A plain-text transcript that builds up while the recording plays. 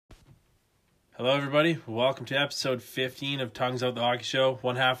Hello, everybody. Welcome to episode 15 of Tongues Out the Hockey Show.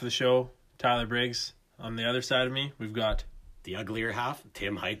 One half of the show, Tyler Briggs. On the other side of me, we've got... The uglier half,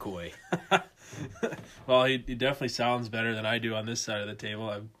 Tim Highcoy. Well, he definitely sounds better than I do on this side of the table.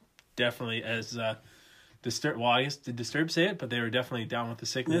 I'm definitely as... Disturb. Well, I guess did Disturb say it, but they were definitely down with the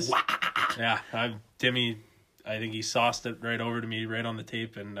sickness. Yeah, Timmy... I think he sauced it right over to me, right on the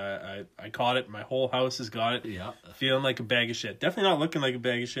tape, and I caught it. My whole house has got it. Yeah. Feeling like a bag of shit. Definitely not looking like a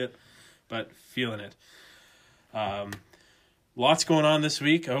bag of shit, but feeling it. Lots going on this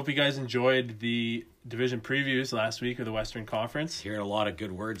week. I hope you guys enjoyed the division previews last week of the Western Conference. Hearing a lot of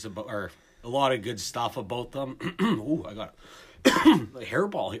good words about, or a lot of good stuff about them. Ooh, I got a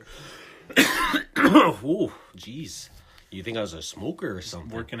hairball here. Ooh, jeez. You think I was a smoker or something?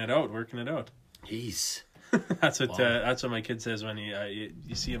 Working it out. Jeez. That's what my kid says when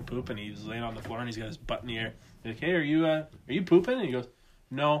you see him poop and he's laying on the floor and he's got his butt in the air. Like, hey, are you pooping? And he goes,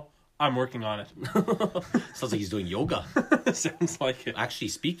 no, I'm working on it. Sounds like he's doing yoga. Sounds like it. Actually,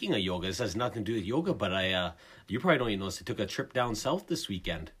 speaking of yoga, this has nothing to do with yoga, but you probably don't even notice I took a trip down south this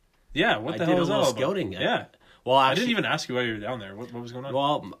weekend. Yeah, what the I hell did is a that little all scouting. about? Yeah. Well, actually, I didn't even ask you why you were down there. What was going on?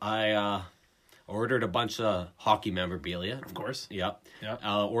 Well, I ordered a bunch of hockey memorabilia. Of course. Yep.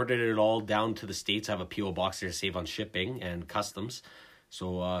 Yeah. Ordered it all down to the States. I have a P.O. box there to save on shipping and customs.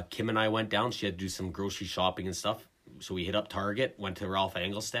 So Kim and I went down. She had to do some grocery shopping and stuff. So we hit up Target, went to Ralph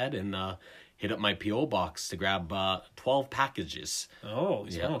Engelstad, and hit up my P.O. box to grab 12 packages. Oh,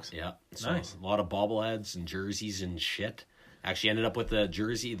 smokes. Yeah. So Nice. a lot of bobbleheads and jerseys and shit. Actually ended up with a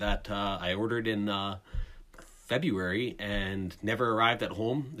jersey that I ordered in February and never arrived at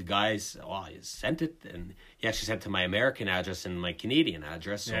home. The guys, he sent it, and he actually sent it to my American address and my Canadian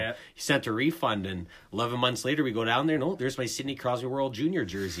address. So Yeah. he sent a refund, and 11 months later we go down there. No, there's my Sidney Crosby World Junior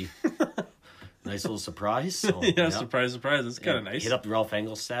jersey. Nice little surprise. So, Yeah, surprise. That's kind of nice. Hit up Ralph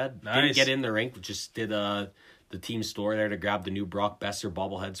Engelstad. Nice. Didn't get in the rink, just did the team store there to grab the new Brock Besser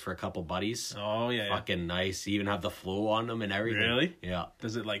bobbleheads for a couple buddies. Oh, yeah. Fucking nice. Even have the flow on them and everything. Really? Yeah.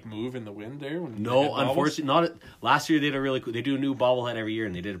 Does it move in the wind there? When No, they hit bobbles? unfortunately, not. Last year they did a really cool. They do a new bobblehead every year,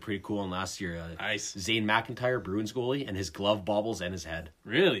 and they did a pretty cool one last year. Nice. Zane McIntyre, Bruins goalie, and his glove bobbles and his head.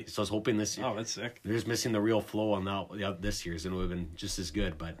 Really? So I was hoping this year. Oh, that's sick. They're just missing the real flow on that. Yeah, this year's, and it would have been just as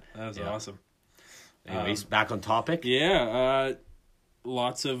good. But That was yeah. awesome. Anyways, back on topic. Yeah,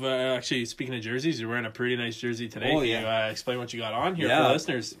 lots of actually. Speaking of jerseys, you're wearing a pretty nice jersey today. Oh, Can yeah. you explain what you got on here Yeah. for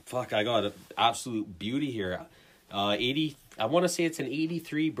listeners? Fuck, I got an absolute beauty here. 80. I want to say it's an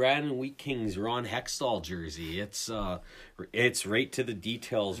 83 Brandon Wheat Kings Ron Hextall jersey. It's right to the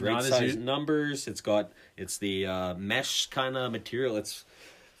details, right Not as size you- numbers. It's the mesh kind of material. It's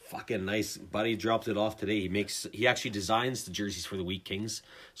fucking nice. Buddy dropped it off today. He actually designs the jerseys for the Wheat Kings.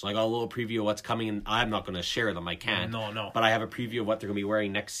 So I got a little preview of what's coming in. I'm not going to share them. I can't. No. But I have a preview of what they're going to be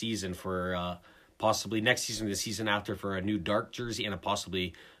wearing next season for possibly next season or the season after for a new dark jersey and a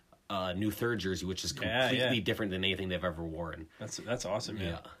possibly new third jersey, which is completely different than anything they've ever worn. That's awesome. Yeah.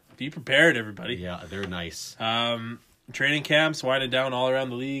 Yeah. Be prepared, everybody. Yeah, they're nice. Training camps winding down all around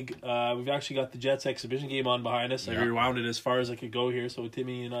the league. We've actually got the Jets exhibition game on behind us. I Yeah. rewound it as far as I could go here, so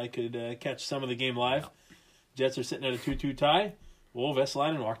Timmy and I could catch some of the game live. Jets are sitting at a 2-2 tie. Well,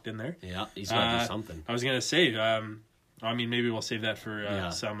 Vesalainen walked in there. Yeah, he's got to do something. I was gonna say, I mean, maybe we'll save that for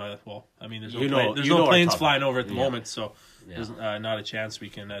some. There's You no, know- there's you no know our planes topic. flying over at the Yeah. moment, so Yeah. there's not a chance we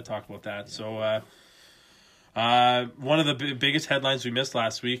can talk about that. So, one of the biggest headlines we missed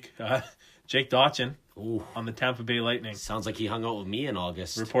last week, Jake Dotchin Ooh, on the Tampa Bay Lightning sounds like he hung out with me in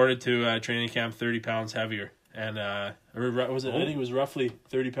August. reported to training camp 30 pounds heavier, and I think it was roughly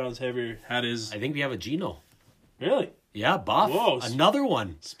 30 pounds heavier. Had his I think we have a Gino. really. Yeah, buff. Whoa. Another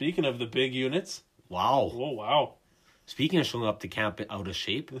one. Speaking of the big units, Wow. oh wow. Speaking of showing up to camp out of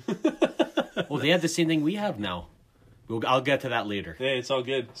shape. Well, they have the same thing we have now. I'll get to that later. Hey, it's all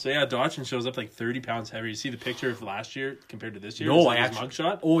good. So yeah, Dotchin shows up like 30 pounds heavier. You see the picture of last year compared to this year? No, Is I that his actually.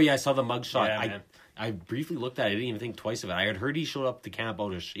 mugshot. Oh yeah, I saw the mugshot. Yeah, man. I briefly looked at it. I didn't even think twice of it. I had heard he showed up to camp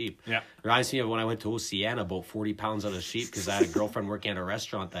out of shape. Yeah. Reminds me of when I went to Oceana, about 40 pounds out of shape because I had a girlfriend working at a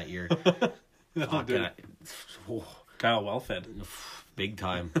restaurant that year. Fucking, oh, Kyle Wellfed. big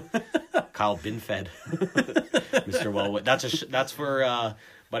time. Kyle Binfed. Mr. Wellwood. That's for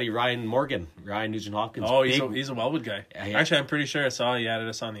buddy Ryan Morgan. Ryan Nugent Hopkins. Oh, he's a Wellwood guy. Yeah. Actually, I'm pretty sure I saw he added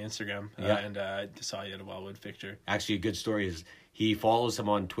us on the Instagram. Yeah. And I saw he had a Wellwood picture. Actually, a good story is he follows him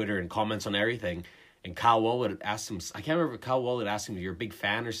on Twitter and comments on everything. And Kyle Wellwood asked him, I can't remember if Kyle Wellwood asked him, you're a big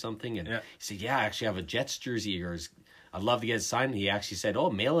fan or something? And Yeah. he said, yeah, I actually have a Jets jersey of yours. I'd love to get it signed. He actually said, "Oh,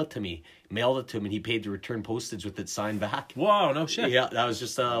 mail it to me." Mailed it to him, and he paid the return postage with it signed back. Wow, no shit. Yeah, that was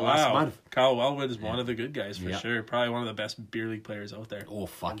just last month. Kyle Wellwood is one of the good guys for Yeah. sure. Probably one of the best beer league players out there. Oh,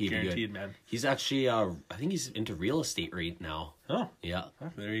 fuck, he'd be Guaranteed, good. man. He's actually, I think he's into real estate right now. Oh, Yeah.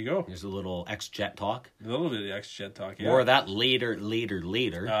 there you go. There's a little ex-Jet talk. A little bit of the ex-Jet talk, yeah. More of that later.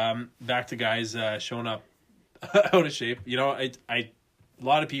 Back to guys showing up out of shape. You know, I a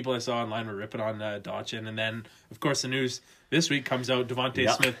lot of people I saw online were ripping on Dotchin, and then of course the news this week comes out: Devontae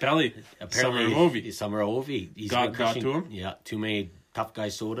Yeah. Smith-Pelly, Apparently, Summer Ovi. He's got been crushing, to him. Yeah, too many tough guy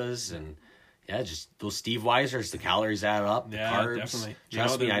sodas, and yeah, just those Steve Weisers. The calories add up. The Yeah, carbs. definitely.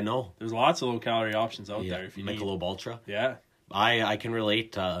 Trust me, I know. There's lots of low calorie options out Yeah, there if you need. Michelob Ultra. Yeah, I can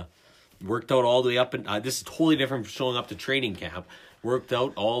relate. Worked out all the way up, and this is totally different from showing up to training camp. Worked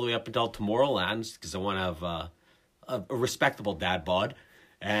out all the way up until Tomorrowland because I want to have a respectable dad bod,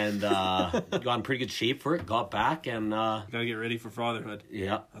 and got in pretty good shape for it. Got back and gotta get ready for fatherhood.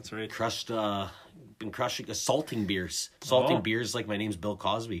 yeah, That's right. crushed. Been crushing salting beers. Beers like my name's Bill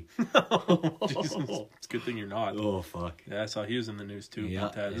Cosby. Jesus, it's a good thing you're not. Oh fuck. Yeah, I saw he was in the news too. Yeah,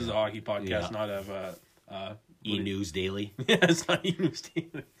 But, this is a hockey podcast, Yeah. not of E News Daily. Yeah, it's not E-News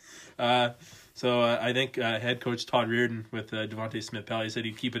team. So I think head coach Todd Reardon with Devontae Smith-Pelly said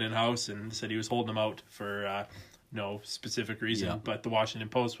he'd keep it in-house and said he was holding him out for no specific reason. Yeah. But the Washington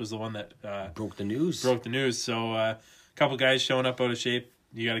Post was the one that Broke the news. broke the news. So a couple guys showing up out of shape.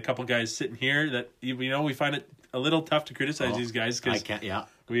 You got a couple guys sitting here that, you know, we find it a little tough to criticize these guys I because can't. Yeah.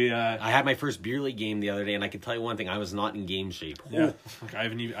 we I had my first beer league game the other day, and I can tell you one thing: I was not in game shape. yeah, like I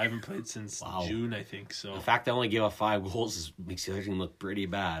haven't played since Wow. June, I think. So The fact I only gave up 5 goals makes the other team look pretty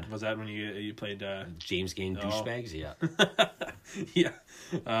bad. was that when you played? James Gang douchebags, yeah. Yeah.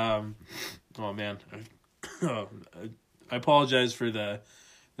 Oh man. I apologize for the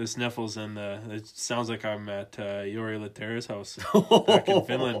sniffles and it sounds like I'm at Jori Latera's house back in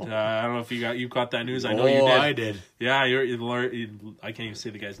Finland. I don't know if you caught that news. I know you did. I did. Yeah, I can't even say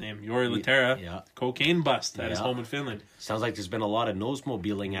the guy's name. Jori Latera. Yeah. Cocaine bust at his Yeah. home in Finland. Sounds like there's been a lot of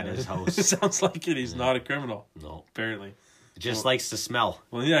nose-mobiling at his house. Sounds like it. He's not a criminal, No. apparently. Just likes to smell.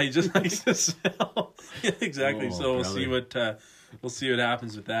 Well, yeah, he just likes to smell. Yeah, exactly. Oh, so brother. we'll see what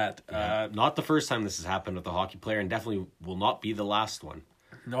happens with that. Not the first time this has happened with a hockey player, and definitely will not be the last one.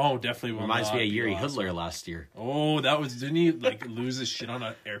 No, definitely will Reminds not me of be Yuri the last Hudler last year. Oh, didn't he like lose his shit on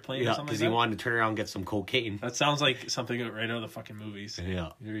an airplane or Yeah, something because like he that? wanted to turn around and get some cocaine. That sounds like something right out of the fucking movies. Yeah.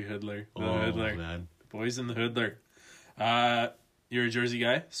 Yuri Hoodler. The Oh, Hoodler. man. Boys in the Hoodler. You're a Jersey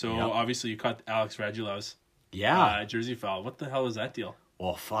guy, so Yep. obviously you caught Alex Radulov's Yeah. Jersey foul. What the hell is that deal?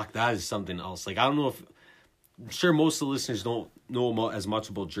 Oh, fuck, that is something else. Like, I don't know if... I'm sure most of the listeners don't know as much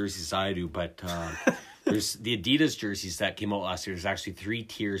about jerseys as I do, but there's the Adidas jerseys that came out last year. There's actually 3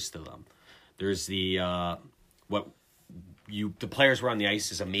 tiers to them. There's the the players were on the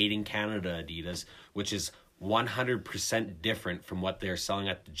ice is a made in Canada Adidas, which is 100% different from what they're selling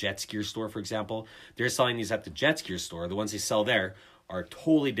at the Jets gear store, for example. They're selling these at the Jets gear store. The ones they sell there are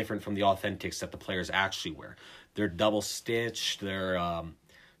totally different from the authentics that the players actually wear. They're double stitched. They're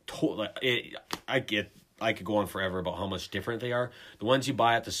I could go on forever about how much different they are. The ones you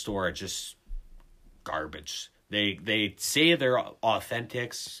buy at the store are just garbage. They say they're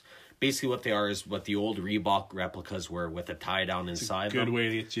authentics. Basically, what they are is what the old Reebok replicas were with a tie down inside Good them. way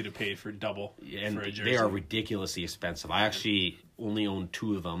to get you to pay for double And for a jersey. they are ridiculously expensive. I actually only own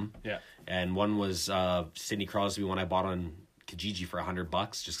 2 of them. Yeah. And one was Sidney Crosby, one I bought on Kijiji for $100,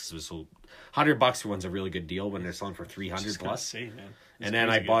 just because it was so. $100 for one's a really good deal when they're selling for $300 Just plus. say, man. It's And then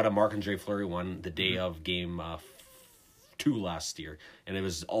I crazy bought good. a Marc-Andre Fleury one the day of game 2 last year, and it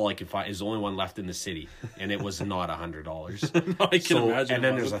was all I could find. It was the only one left in the city, and it was not $100. I can imagine. And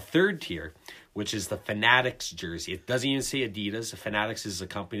then it there's a wasn't. third tier, which is the Fanatics jersey. It doesn't even say Adidas. Fanatics is a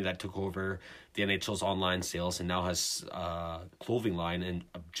company that took over the NHL's online sales and now has a clothing line and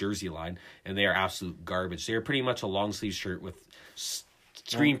a jersey line, and they are absolute garbage. They are pretty much a long sleeve shirt with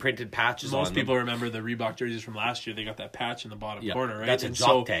screen printed patches on Most them. people remember the Reebok jerseys from last year. They got that patch in the bottom Yeah, corner, right? that's a And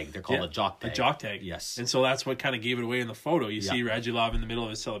jock tag. They're called a jock tag. A jock tag. Yes. And so that's what kind of gave it away in the photo. You Yeah. see Radulov in the middle of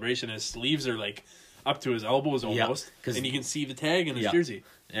his celebration. His sleeves are like up to his elbows almost, 'cause- and you can see the tag in his Yeah. jersey.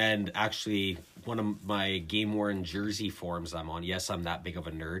 And actually, one of my game worn jersey forums I'm on, yes, I'm that big of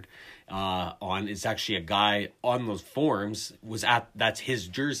a nerd, it's actually a guy on those forums that's his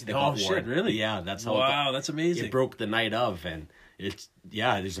jersey that got Oh, worn. shit, really? Yeah, that's how Wow, that's amazing. it broke the night of, and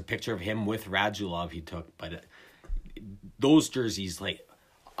there's a picture of him with Radulov he took, but those jerseys, like,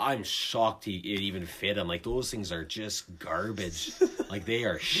 I'm shocked it even fit him. Like, those things are just garbage. Like, they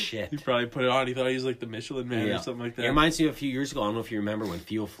are shit. He probably put it on. He thought he was like the Michelin Man or something like that. It reminds me of a few years ago. I don't know if you remember when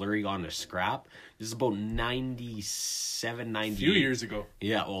Theo Fleury got in a scrap. This is about 97, 98. A few years ago.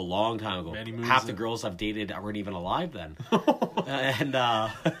 Yeah, well, a long time ago. Many moons Half the girls I've dated weren't even alive then. And,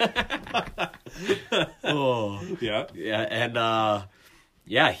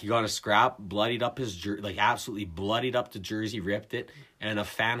 he got a scrap, bloodied up his jersey, like absolutely bloodied up the jersey, ripped it, and a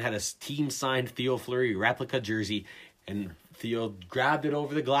fan had a team-signed Theo Fleury replica jersey, and Theo grabbed it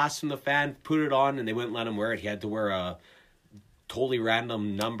over the glass from the fan, put it on, and they wouldn't let him wear it. He had to wear a totally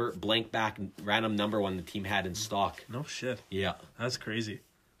random number, blank back, random number one the team had in stock. No shit. Yeah. That's crazy.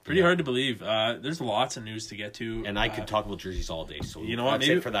 Pretty hard to believe. There's lots of news to get to. And I could talk about jerseys all day, so you know what? that's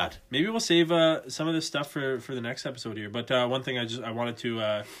Maybe, it for that. Maybe we'll save some of this stuff for the next episode here. But one thing I wanted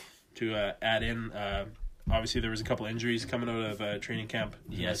to add in, obviously there was a couple injuries coming out of training camp.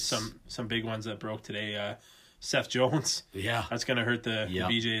 Yes. Some big ones that broke today. Seth Jones. Yeah. That's going to hurt the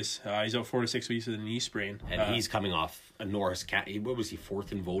BJs. He's out 4 to 6 weeks with a knee sprain. And he's coming off a Norris. What was he,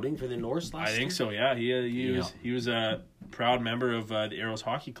 fourth in voting for the Norris last year? I think so, yeah. He was a proud member of the Arrows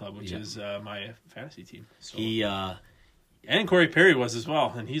Hockey Club, which is my fantasy team. So. And Corey Perry was as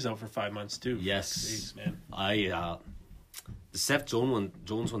well, and he's out for 5 months too. Yes. Jeez, man. The Seth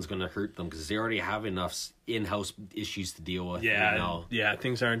Jones one's going to hurt them because they already have enough in-house issues to deal with. Yeah, right now. Yeah.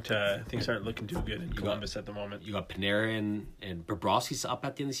 Things aren't looking too good in Columbus at the moment. You got Panarin and Bobrovsky's up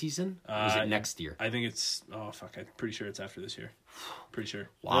at the end of the season. Or is it next year? I think it's. Oh fuck! I'm pretty sure it's after this year. Pretty sure.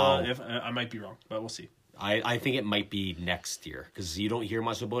 Wow. If I might be wrong, but we'll see. I think it might be next year because you don't hear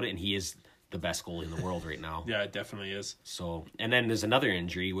much about it, and he is the best goalie in the world right now. Yeah, it definitely is. So, and then there's another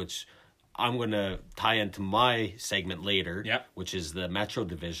injury which I'm going to tie into my segment later, which is the Metro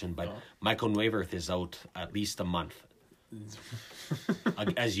Division. But Michael Neuwirth is out at least a month,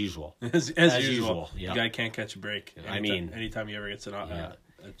 as usual. As usual. Yeah. The guy can't catch a break. Anytime he ever gets a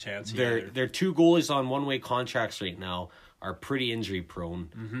chance. Their two goalies on one-way contracts right now are pretty injury prone,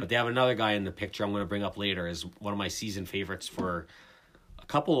 but they have another guy in the picture I'm going to bring up later as one of my season favorites for a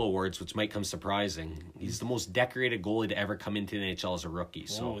couple of awards, which might come surprising. He's the most decorated goalie to ever come into the NHL as a rookie.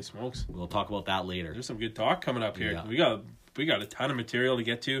 So holy smokes. We'll talk about that later. There's some good talk coming up here. Yeah. We got a ton of material to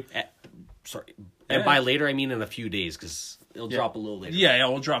get to. And by later, I mean in a few days, because it'll drop a little later. Yeah,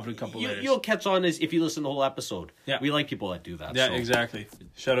 we'll drop it a couple later. You'll catch on as if you listen to the whole episode. Yeah. We like people that do that. Yeah, exactly.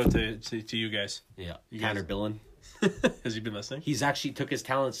 Shout out to you guys. Yeah. Tanner Billen. Has he been listening? He's actually took his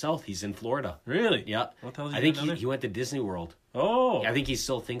talent south. He's in Florida. Really? Yeah. What the hell I think he went to Disney World. Oh. I think he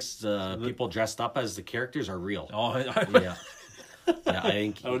still thinks people dressed up as the characters are real. Oh, yeah. Yeah, I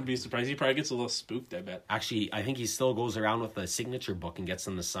think I wouldn't be surprised. He probably gets a little spooked, I bet. Actually, I think he still goes around with a signature book and gets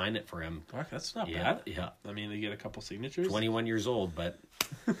them to sign it for him. Fuck, that's not bad. Yeah. I mean, they get a couple signatures. 21 years old, but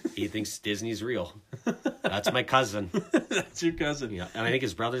he thinks Disney's real. That's my cousin. That's your cousin. Yeah, and I think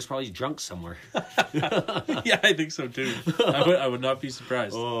his brother's probably drunk somewhere. Yeah, I think so too. I would not be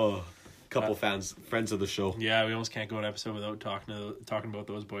surprised. Oh, couple friends of the show. Yeah, we almost can't go an episode without talking about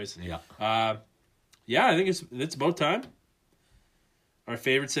those boys. Yeah. Yeah, I think it's about time. Our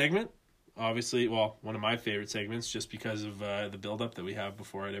favorite segment, obviously, well, one of my favorite segments, just because of the build-up that we have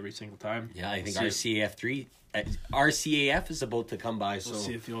before it every single time. Yeah, I think RCAF is about to come by. So we'll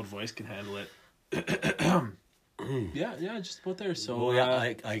see if the old voice can handle it. yeah, just about there. So well,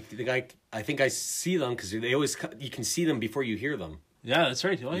 yeah, I think I see them because they always you can see them before you hear them. Yeah, that's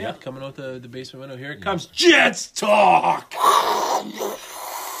right. Oh yeah, coming out the basement window. Here it comes. Jets talk.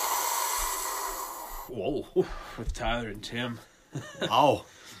 Whoa, with Tyler and Tim. Oh,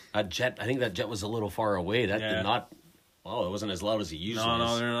 that jet! I think that jet was a little far away. That did not. Oh, it wasn't as loud as it usually is.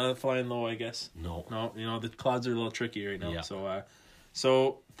 No, they're not flying low. I guess. No. The clouds are a little tricky right now. Yeah.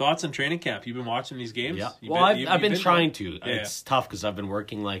 So thoughts on training camp? You've been watching these games. Yeah. I've been trying to. It's tough because I've been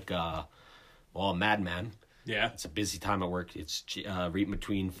working like a madman. Yeah. It's a busy time at work. It's right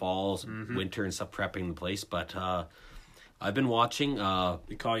between falls, winter, and stuff, prepping the place. But I've been watching.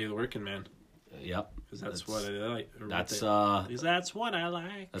 They call you the working man. Yep. Because that's what I like. That's what I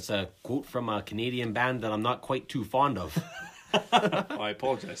like. That's a quote from a Canadian band that I'm not quite too fond of. I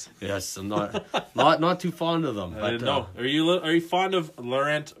apologize. Yes, I'm not too fond of them. I didn't know. Are you fond of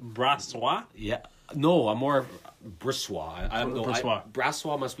Laurent Brossoit? Yeah. No, I'm more Brossoit.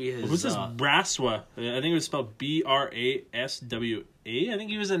 Brossoit must be his. Who's this Brossoit? I think it was spelled Braswa. I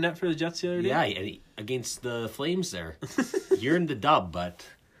think he was in net for the Jets the other day. Yeah, against the Flames there. You're in the dub, but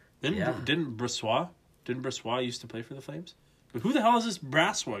didn't Brossoit used to play for the Flames? But who the hell is this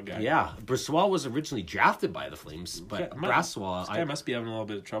Brossoit guy? Yeah, Brossoit was originally drafted by the Flames, but Brossoit... This guy must be having a little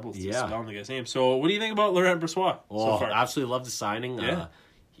bit of trouble spelling the guy's name. So what do you think about Laurent Brossoit so far? I absolutely love the signing. Yeah.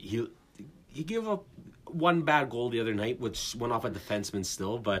 he gave up one bad goal the other night, which went off a defenseman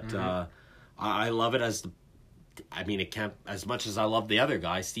still, but I love it it can't, as much as I love the other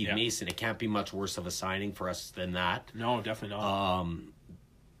guy, Steve Mason, it can't be much worse of a signing for us than that. No, definitely not.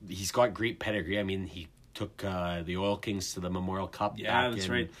 He's got great pedigree. I mean, he took the Oil Kings to the Memorial Cup back that's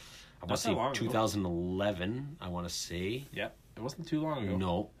in, right. I want to say 2011, I want to say. Yeah, it wasn't too long ago.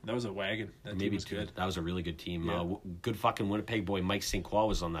 No. That was a wagon. That Maybe team was good. That was a really good team. Yeah. Good fucking Winnipeg boy Mike St. Croix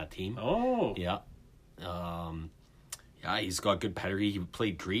was on that team. Oh. Yeah. He's got good pedigree. He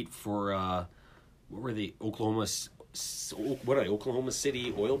played great for what were they? Oklahoma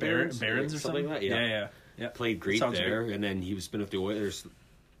City Oil Barons or something like that. Yeah. Played great there, and then he was been with the Oilers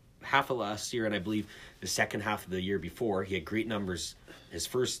half of last year, and I believe the second half of the year before. He had great numbers his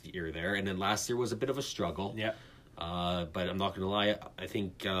first year there, and then last year was a bit of a struggle. Yeah. But I'm not going to lie, I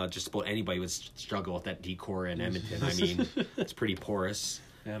think just about anybody would struggle with that decor in Edmonton. I mean, it's pretty porous.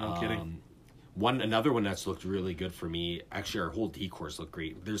 Yeah, no kidding. Another one that's looked really good for me. Actually, our whole decors look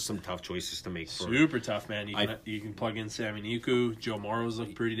great. There's some tough choices to make. Super tough, man. You can plug in Sami Niku. Joe Morrow's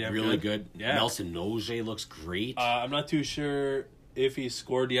look pretty damn really good. Yeah. Nelson Noje looks great. I'm not too sure if he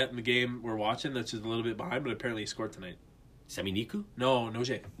scored yet in the game we're watching. That's just a little bit behind, but apparently he scored tonight. Sami Niku? No,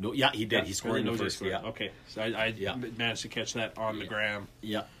 Noje. No, yeah, he did. Yeah, he scored in the first. Scored. Yeah. Okay, so I managed to catch that on the gram.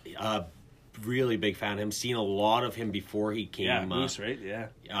 Yeah. Really big fan of him. Seen a lot of him before he came. Yeah, Moose, right? Yeah.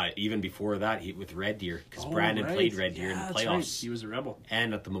 Even before that, with Red Deer, because Brandon played Red Deer in the playoffs. Right. He was a Rebel.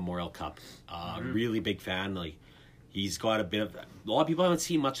 And at the Memorial Cup. Really big fan. Like, he's got a lot of people haven't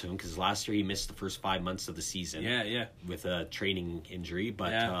seen much of him because last year he missed the first 5 months of the season. Yeah. With a training injury,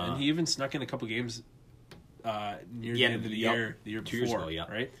 but and he even snuck in a couple games near the end of the year before, 2 years ago,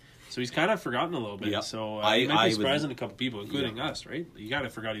 right? So he's kind of forgotten a little bit. Yep. So he might be surprising a couple people, including us, right? You kind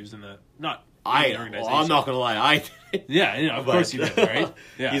of forgot he was in the organization. I'm not gonna lie. Of course you did, right?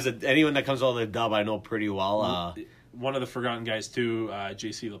 Yeah. Anyone that comes out of the dub, I know pretty well. One of the forgotten guys too,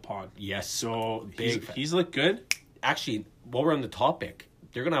 JC Lapon. Yes. So he's looked good. Actually, while we're on the topic,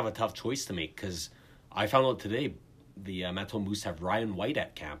 they're gonna have a tough choice to make because I found out today the Manitoba Moose have Ryan White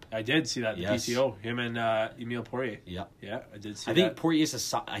at camp. I did see that. The PTO, him and Emile Poirier. Yeah, I did see. I think Poirier's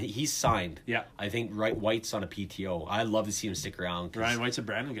he's signed. Yeah, I think White's on a PTO. I'd love to see him stick around. Ryan White's a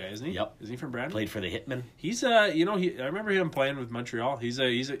Brandon guy, isn't he? Yep. Isn't he from Brandon? Played for the Hitmen. He's I remember him playing with Montreal. He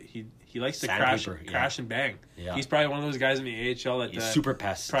likes to crash and bang. Yeah. He's probably one of those guys in the AHL that he's super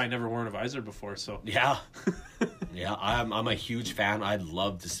pest. Probably never worn a visor before. So yeah, yeah. I'm a huge fan. I'd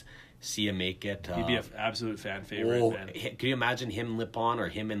love to see him make it. He'd be an absolute fan favorite. Man. Can you imagine him Lipon or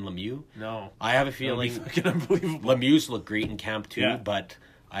him and Lemieux? No. I have a feeling fucking unbelievable. Lemieux's look great in camp too, but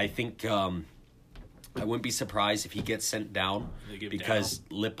I think I wouldn't be surprised if he gets sent down because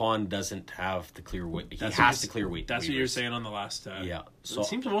Lipon doesn't have to clear weight. He has to clear weight. That's what you were saying on the last. Yeah. So it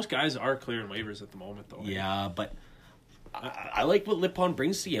seems most guys are clearing waivers at the moment, though. Yeah, but I like what Lipon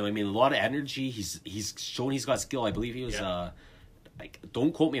brings to him. I mean, a lot of energy. He's shown he's got skill. I believe he was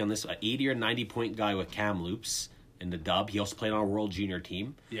don't quote me on this, an 80 or 90 point guy with Kamloops in the dub. He also played on a World Junior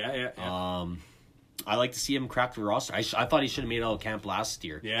team. Yeah. I like to see him crack the roster. I thought he should have made it out of camp last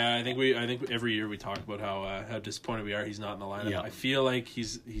year. Yeah, I think every year we talk about how disappointed we are he's not in the lineup. Yeah. I feel like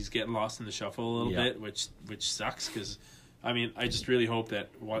he's getting lost in the shuffle a little bit, which sucks because I mean I just really hope that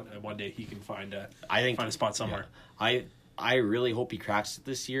one day he can find a spot somewhere. Yeah. I really hope he cracks it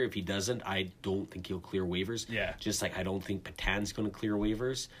this year. If he doesn't, I don't think he'll clear waivers. Yeah. Just like I don't think Patan's going to clear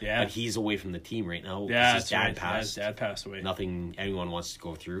waivers. Yeah. But he's away from the team right now. Yeah, his dad passed. His dad passed away. Nothing anyone wants to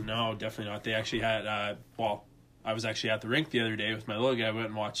go through. No, definitely not. They actually had, I was actually at the rink the other day with my little guy. I went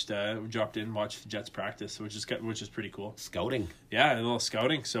and watched, dropped in and watched the Jets practice, which is pretty cool. Scouting. Yeah, a little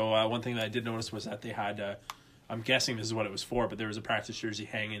scouting. So one thing that I did notice was that they had, I'm guessing this is what it was for, but there was a practice jersey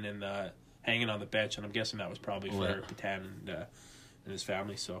hanging on the bench, and I'm guessing that was probably for Patan and his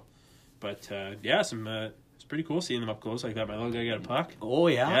family. So, but it's pretty cool seeing them up close like that. My little guy got a puck. Oh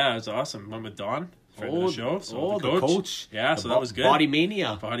yeah, it's awesome. Went with Don, friend of the show. So the coach. Yeah, so that was good. Body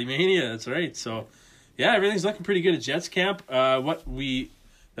Mania. That's right. So, yeah, everything's looking pretty good at Jets camp. What we're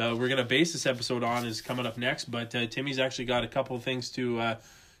gonna base this episode on is coming up next, but Timmy's actually got a couple of things to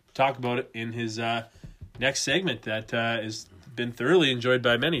talk about in his next segment that has been thoroughly enjoyed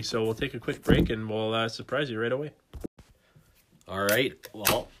by many. So we'll take a quick break and we'll surprise you right away. All right.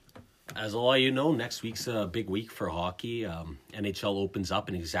 Well, as all you know, next week's a big week for hockey. NHL opens up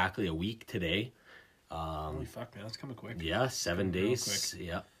in exactly a week today. Holy fuck, man, that's coming quick. Yeah, 7 days.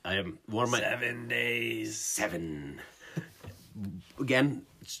 Yeah, I am one of my 7 days. 7. Again,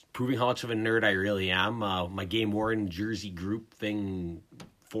 it's proving how much of a nerd I really am. My Game Warden jersey group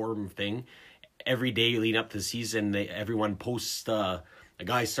forum thing. Every day leading up to the season, everyone posts a a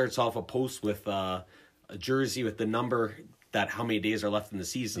guy starts off a post with a jersey with the number that how many days are left in the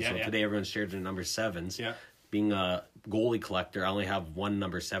season. So today everyone shared their number 7s. Yeah. Being a goalie collector, I only have one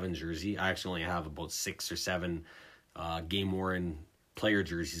number 7 jersey. I actually only have about 6 or 7 game-worn player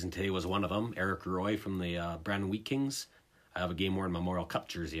jerseys, and today was one of them. Eric Roy from the Brandon Wheat Kings. I have a game-worn Memorial Cup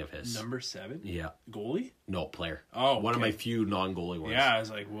jersey of his. Number 7? Yeah. Goalie? No, player. Oh, One of my few non-goalie ones. Yeah, I was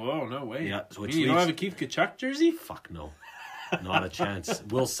like, whoa, no way. Yeah, so you don't have a Keith Tkachuk jersey? Fuck no. Not a chance.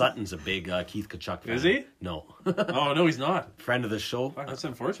 Will Sutton's a big Keith Tkachuk fan. Is he? No. Oh, no, he's not. Friend of the show. Fuck, that's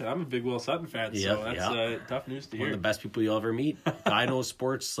unfortunate. I'm a big Will Sutton fan, so that's tough news to One hear. of the best people you'll ever meet. Guy knows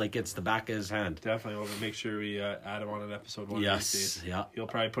sports like it's the back of his hand. Definitely, we'll make sure we add him on an episode one of these days. Yeah. He'll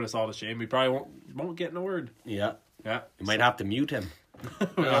probably put us all to shame. We probably won't get in a word. Yeah. Yeah. You might have to mute him.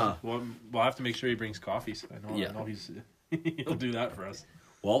 We'll have to make sure he brings coffee. So I know he's he'll do that for us.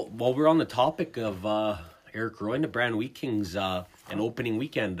 Well, while we're on the topic of Eric Roy and the Brandon Wheat Kings, an opening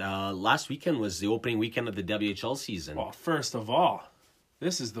weekend. Last weekend was the opening weekend of the WHL season. Well, first of all,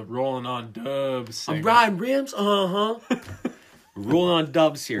 this is the Rolling on Dubs segment. Ryan Rams, rolling on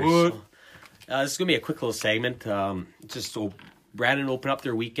Dubs here. What? So, this is gonna be a quick little segment. Just so Brandon opened up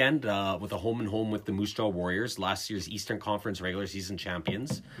their weekend with a home and home with the Moose Jaw Warriors, last year's Eastern Conference regular season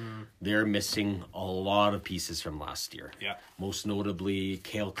champions. They're missing a lot of pieces from last year. Yeah. Most notably,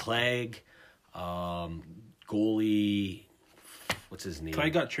 Cale Clegg, goalie. What's his name?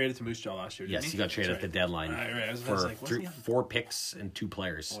 Clegg got traded to Moose Jaw last year, didn't Yes, he got traded at the deadline Right. I was for like, wasn't he on- 4 picks and 2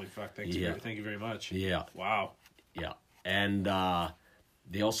 players. Holy fuck, thank you very much. Yeah. Wow. Yeah. And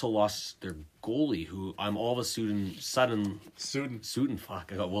they also lost their goalie, who I'm all of a sudden, Sutton.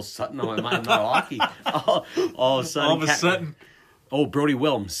 fuck, I got Will Sutton on my mind, not hockey. All of a sudden. All of a sudden. Oh, Brody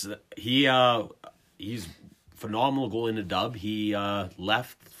Williams. He's phenomenal goal in the dub. He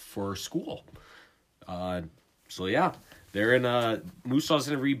left for school. So yeah, they're in Moose Jaw's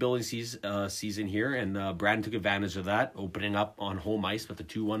in a rebuilding season here, and Brandon took advantage of that, opening up on home ice with a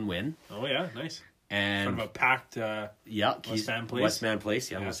 2-1 win. Oh yeah, nice. And Kind of a packed Westman Place. Westman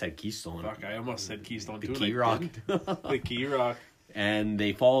Place. Yeah, I almost said Keystone. Fuck, I almost said Keystone The too. Key and I Rock. didn't. The Key Rock. And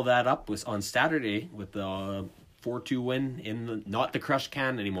they follow that up on Saturday with the 4-2 win in not the Crush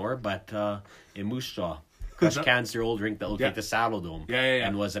Can anymore, but in Moose Jaw. Crush Can's their old rink that looked like the Saddle Dome. Yeah.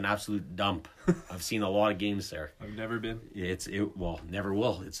 And was an absolute dump. I've seen a lot of games there. I've never been. Never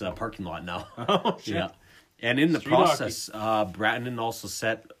will. It's a parking lot now. Oh shit. Yeah. And in the Street process, Brandon also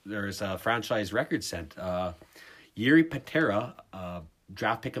there's a franchise record set. Yuri Patera,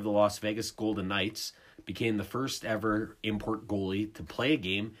 draft pick of the Las Vegas Golden Knights, became the first ever import goalie to play a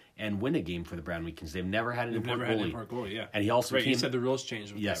game and win a game for the Brandon Wheat Kings. They've never had an import goalie. Yeah. And he also You became... said the rules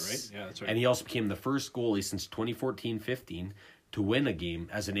changed with Yes. that, right? Yeah, that's right. And he also became the first goalie since 2014-15 to win a game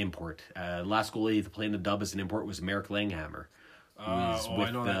as an import. Last goalie to play in the dub as an import was Merrick Langhammer. Who's with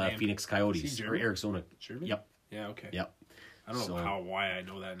I know that name. Phoenix Is Coyotes he or German? Arizona. German? Yep. Yeah, okay. Yep. I don't know why I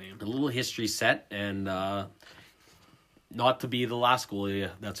know that name. A little history set, and not to be the last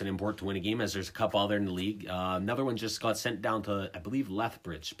goalie that's an import to win a game, as there's a couple other in the league. Another one just got sent down to, I believe,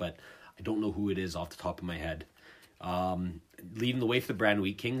 Lethbridge, but I don't know who it is off the top of my head. Leading the way for the Brandon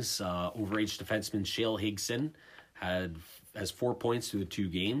Wheat Kings, overage defenseman Shale Higson has 4 points through the 2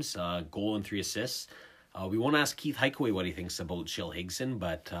 games, goal and 3 assists. We won't ask Keith Highway what he thinks about Shale Higson,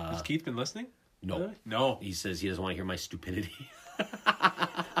 but... Has Keith been listening? No. Really? No. He says he doesn't want to hear my stupidity.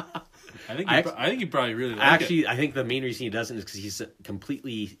 I think he probably really likes it. I think the main reason he doesn't is because he's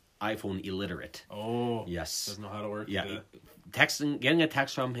completely iPhone illiterate. Oh. Yes. Doesn't know how to work. Yeah. Getting a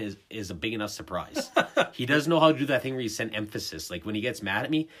text from him is a big enough surprise. He does know how to do that thing where you send emphasis. Like when he gets mad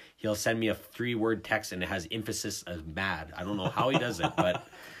at me, he'll send me a 3-word text and it has emphasis as mad. I don't know how he does it, but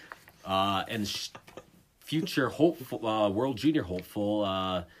future hopeful, World Junior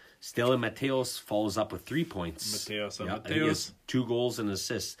hopeful, Stella Mateos follows up with 3 points. He has 2 goals and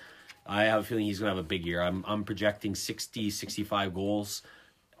assists. I have a feeling he's going to have a big year. I'm projecting 60, 65 goals.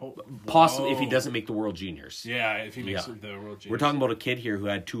 Possibly if he doesn't make the World Juniors. Yeah, if he makes the World Juniors. We're talking about a kid here who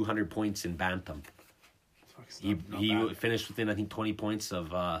had 200 points in Bantam. He finished within, I think, 20 points of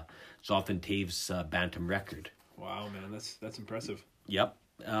Jonathan Taves' Bantam record. Wow, man, that's impressive. Yep.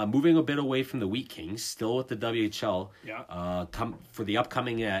 Moving a bit away from the Wheat Kings, still with the WHL. Yeah. For the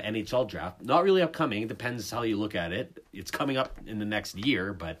upcoming NHL draft. Not really upcoming. It depends how you look at it. It's coming up in the next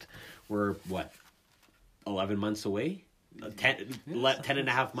year, but we're, 11 months away? 10 and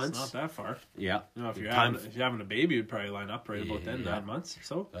a half months? It's not that far. Yeah. You know, if you're having a baby, you'd probably line up right about then, 9 months or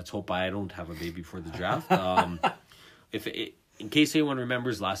so. Let's hope I don't have a baby for the draft. In case anyone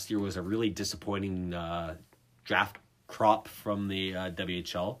remembers, last year was a really disappointing draft crop from the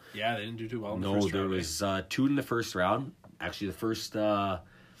WHL. Yeah, they didn't do too well in the first round. No, there was 2 in the first round. Actually, the first WHL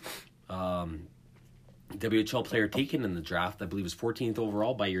player taken in the draft, I believe, was 14th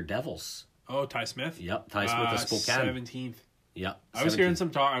overall by your Devils. Oh, Ty Smith? Yep, Ty Smith of Spokane. 17th. Yep. I was hearing some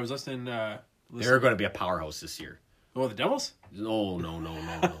talk. I was listening. They're going to be a powerhouse this year. Oh, the Devils? No.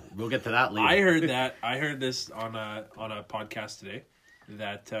 We'll get to that later. I heard that. I heard this on a podcast today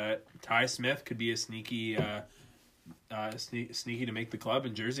that Ty Smith could be a sneaky to make the club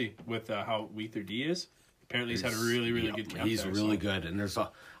in Jersey with how weak their D is. Apparently, he's had a really good camp. He's really good, and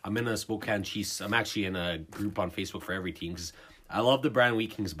I'm in a Spokane Chiefs. I'm actually in a group on Facebook for every team because I love the Brand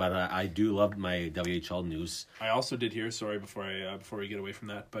Weekings, but I do love my WHL news. I also did hear, sorry, before we get away from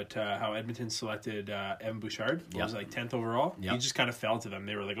that, but how Edmonton selected Evan Bouchard. He was like 10th overall. Yep. He just kind of fell to them.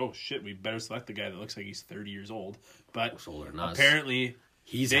 They were like, oh shit, we better select the guy that looks like he's 30 years old. But apparently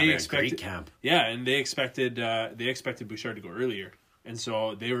he's having a great camp. Yeah, and they expected Bouchard to go earlier, and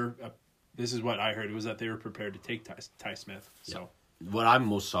so they were. This is what I heard was that they were prepared to take Ty Smith. So what I'm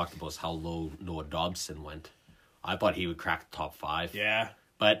most shocked about is how low Noah Dobson went. I thought he would crack the top 5. Yeah.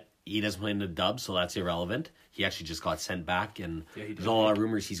 But he doesn't play in the dub, so that's irrelevant. He actually just got sent back, and there's a lot of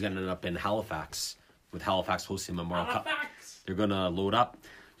rumors he's going to end up in Halifax, with Halifax hosting Memorial Cup. They're going to load up.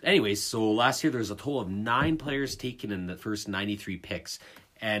 Anyways, so last year there was a total of 9 players taken in the first 93 picks.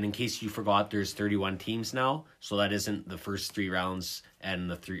 And in case you forgot, there's 31 teams now, so that isn't the first 3 rounds and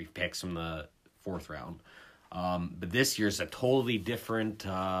the 3 picks from the 4th round. But this year's a totally different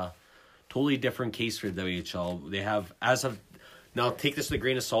case for the WHL. They have, as of now, take this with a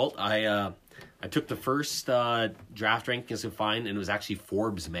grain of salt. I took the first draft rankings to find, and it was actually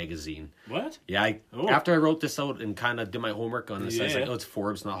Forbes magazine. What? Yeah, after I wrote this out and kind of did my homework on this, I was like, oh, it's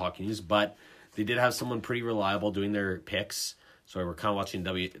Forbes, not Hockey News. But they did have someone pretty reliable doing their picks. So we're kind of watching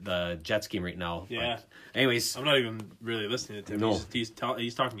the Jets game right now. Yeah. But anyways, I'm not even really listening to him. No. He's talking to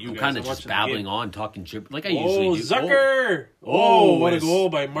you I'm guys. kind of just babbling on, talking like I usually do. Zucker! Oh, what a goal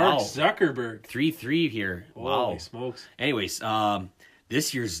by Mark Zuckerberg. 3-3 here. Wow. Holy smokes. Anyways,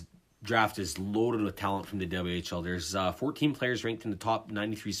 this year's draft is loaded with talent from the WHL. There's 14 players ranked in the top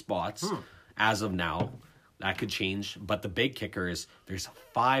 93 spots as of now. That could change, but the big kicker is there's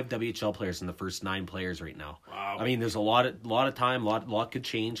 5 WHL players in the first 9 players right now. Wow! I mean, there's a lot of time, lot could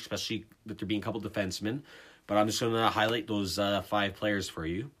change, especially with there being a couple defensemen. But I'm just going to highlight those 5 players for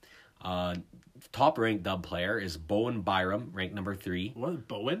you. Top ranked dub player is Bowen Byram, ranked number 3. What,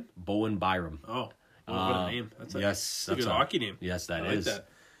 Bowen? Bowen Byram. Oh, what a name! That's a good hockey name. Yes, that is. That.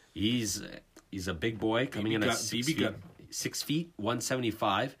 He's a big boy coming in at 6 feet, 6 feet,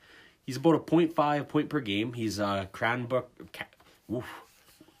 175. He's about a 0.5 point per game. He's a Cranbrook,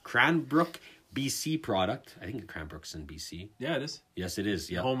 BC product. I think Cranbrook's in BC. Yeah, it is. Yes, it is.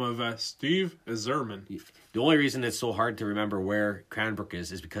 Yeah. Home of Steve Zerman. The only reason it's so hard to remember where Cranbrook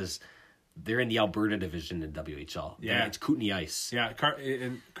is because they're in the Alberta division in WHL. Yeah. It's Kootenay Ice. Yeah,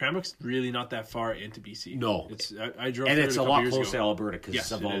 and Cranbrook's really not that far into BC. No. I drove and through it's it a lot years closer ago. to Alberta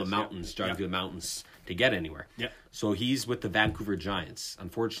because of all the mountains, driving through the mountains to get anywhere. Yeah. So he's with the Vancouver Giants.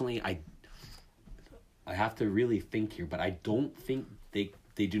 Unfortunately, I have to really think here, but I don't think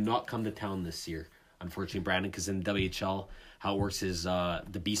they do not come to town this year. Unfortunately, Brandon, because in WHL, how it works is the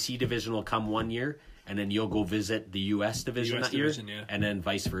BC division will come one year, and then you'll go visit the US division that year, and then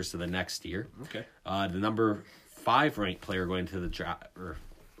vice versa the next year. Okay. The number 5 ranked player going to the draft, or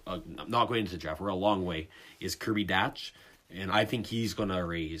not going into the draft, we're a long way, is Kirby Datch. And I think he's going to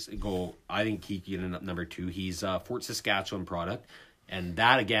I think he can end up number 2. He's a Fort Saskatchewan product. And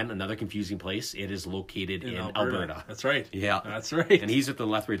that, again, another confusing place. It is located in Alberta. That's right. Yeah. That's right. And he's with the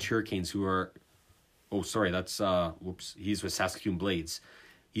Lethbridge Hurricanes, who are... Oh, sorry, that's... He's with Saskatoon Blades.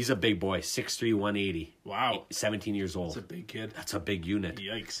 He's a big boy, 6'3", 180. Wow. 17 years old. That's a big kid. That's a big unit.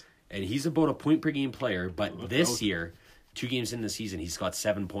 Yikes. And he's about a point-per-game player, but this year, 2 games in the season, he's got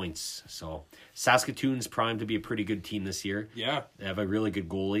 7 points. So Saskatoon's primed to be a pretty good team this year. Yeah. They have a really good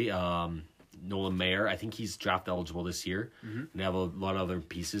goalie, Nolan Mayer. I think he's draft eligible this year. Mm-hmm. They have a lot of other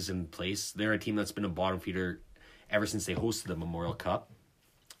pieces in place. They're a team that's been a bottom feeder ever since they hosted the Memorial Cup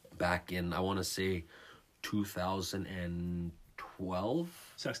back in, I want to say, 2012.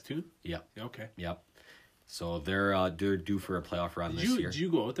 Saskatoon? Yeah. Okay. Yep. So they're due for a playoff run this year. Did you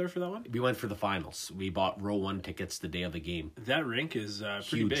go out there for that one? We went for the finals. We bought row 1 tickets the day of the game. That rink is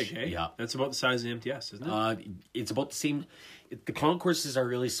pretty big, hey? Yeah. That's about the size of the MTS, isn't it? It's about the same. The concourses are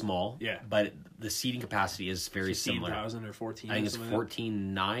really small. Yeah. But the seating capacity is very similar. 15,000 or 14. I think it's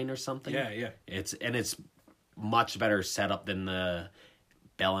 14.9 or something. Yeah. It's much better set up than the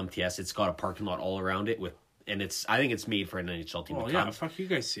Bell MTS. It's got a parking lot all around it I think it's made for an NHL team. Well, yeah, fuck you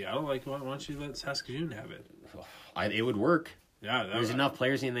guys, Seattle. Like, why don't you let Saskatoon have it? It would work. Yeah. There's enough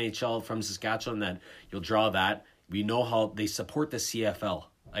players in the NHL from Saskatchewan that you'll draw that. We know how they support the CFL.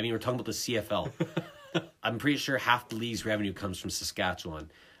 I mean, we're talking about the CFL. I'm pretty sure half the league's revenue comes from Saskatchewan.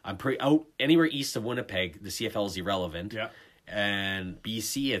 I'm pretty out anywhere east of Winnipeg, the CFL is irrelevant. Yeah. And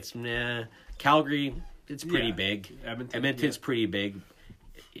BC, it's Calgary, it's pretty big. Edmonton's pretty big.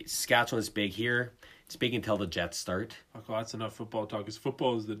 Saskatchewan's big here. It's big until the Jets start. Oh, that's enough football talk, because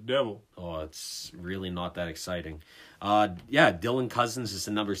football is the devil. Oh, it's really not that exciting. Dylan Cousins is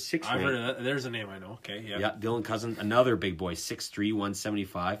the number 6. I've heard of that. There's a name I know. Okay, yeah. Yeah, Dylan Cousins, another big boy, 6'3",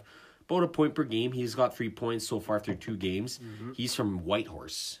 175. About a point per game. He's got 3 points so far through 2 games. Mm-hmm. He's from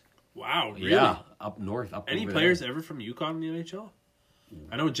Whitehorse. Wow, really? Yeah, up north. Any players ever from Yukon in the NHL?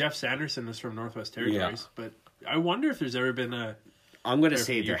 I know Jeff Sanderson is from Northwest Territories, but I wonder if there's ever been a... I'm going to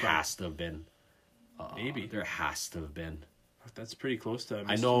say there has to have been. Maybe. There has to have been. That's pretty close to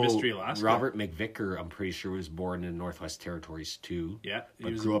I know Mystery Alaska. Robert McVicker, I'm pretty sure, was born in Northwest Territories too. Yeah.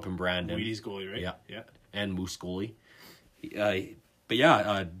 But grew up in Brandon. Wheaties goalie, right? Yeah. And Moose goalie.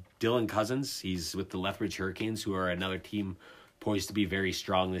 Dylan Cousins, he's with the Lethbridge Hurricanes, who are another team poised to be very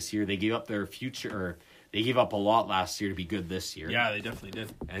strong this year. They gave up their future, or they gave up a lot last year to be good this year. Yeah, they definitely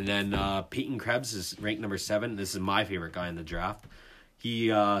did. And then Peyton Krebs is ranked number 7. This is my favorite guy in the draft. He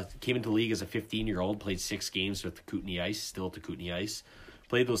came into the league as a 15-year-old, played 6 games with the Kootenay Ice, still at the Kootenay Ice.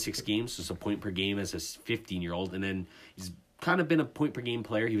 Played those 6 games, so it's a point per game as a 15-year-old. And then he's kind of been a point per game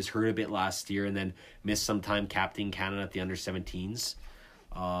player. He was hurt a bit last year and then missed some time captaining Canada at the under-17s.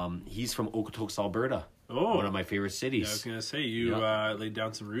 He's from Okotoks, Alberta. Oh. One of my favorite cities. Yeah, I was going to say, you laid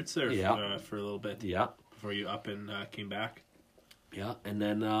down some roots there for a little bit. Yeah. Before you up and came back. Yeah, and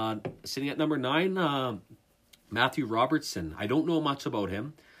then sitting at number 9, Matthew Robertson. I don't know much about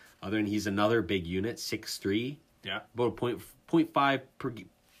him, other than he's another big unit, 6'3". Yeah. About a 0.5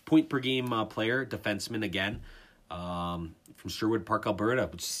 point per game player, defenseman again, from Sherwood Park, Alberta,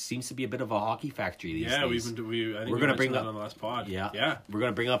 which seems to be a bit of a hockey factory these days. I think we're going to bring that up on the last pod. Yeah. We're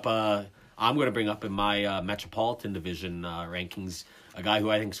going to bring up I'm going to bring up in my Metropolitan Division rankings a guy who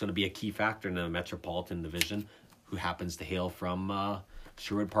I think is going to be a key factor in the Metropolitan Division, who happens to hail from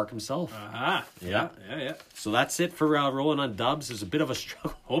Sherwood Park himself. Yeah. So that's it for Rolling on Dubs. There's a bit of a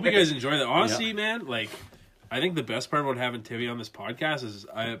struggle. Hope you guys enjoy that. Honestly, man, I think the best part about having Timmy on this podcast is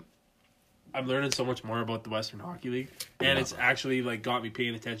I'm learning so much more about the Western Hockey League, and it's actually got me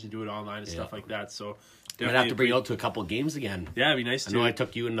paying attention to it online and stuff like that. So I'm gonna have to bring you out to a couple games again. Yeah, it'd be nice to. I know I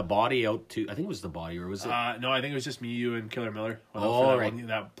took you and the body out to. I think it was the body, or was it? No, I think it was just me, you, and Killer Miller.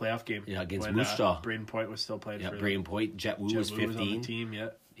 That playoff game. Yeah, against Moose Jaw. Braden Point was still playing. Yeah, Braden Point. Jet Wu was 15. Was on the team. Yeah,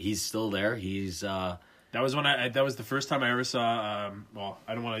 he's still there. He's. That was when that was the first time I ever saw.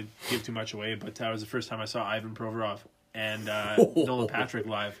 I don't want to give too much away, but that was the first time I saw Ivan Provorov and Nolan Patrick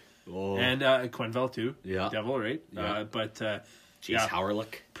live. Oh. And Quenville too. Yeah. Devil, right? Yeah. Jace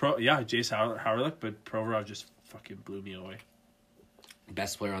Howerlick. Jace Howerlick, but Provorov just fucking blew me away.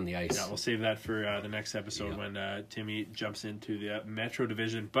 Best player on the ice. Yeah, we'll save that for the next episode when Timmy jumps into the Metro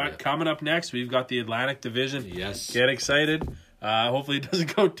Division. But coming up next, we've got the Atlantic Division. Yes. Get excited. Hopefully it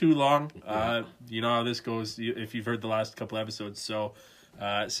doesn't go too long. You know how this goes if you've heard the last couple episodes. So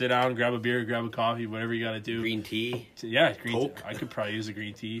sit down, grab a beer, grab a coffee, whatever you got to do. Green tea. Yeah, green tea. I could probably use a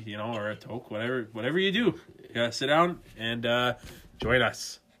green tea, or a toke, whatever you do. Yeah, sit down and join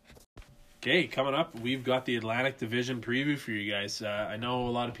us. Okay, coming up, we've got the Atlantic Division preview for you guys. I know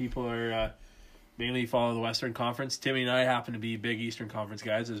a lot of people are mainly follow the Western Conference. Timmy and I happen to be big Eastern Conference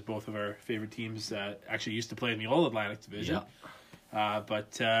guys, as both of our favorite teams actually used to play in the old Atlantic Division. Yeah.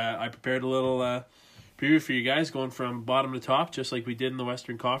 But I prepared a little preview for you guys, going from bottom to top, just like we did in the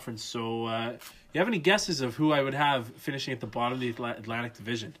Western Conference. So, you have any guesses of who I would have finishing at the bottom of the Atlantic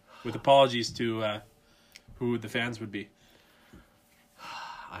Division? With apologies to who the fans would be.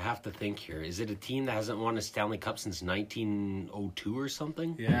 I have to think here. Is it a team that hasn't won a Stanley Cup since 1902 or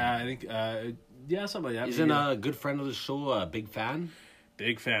something? Yeah, I think, something like that. Isn't a good friend of the show a big fan?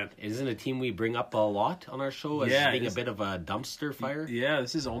 Big fan. Isn't a team we bring up a lot on our show as being a bit of a dumpster fire? Yeah,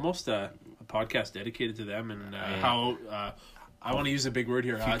 this is almost a podcast dedicated to them and how... I want to use a big word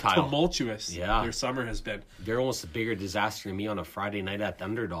here. Tumultuous. Yeah. Their summer has been. They're almost a bigger disaster than me on a Friday night at the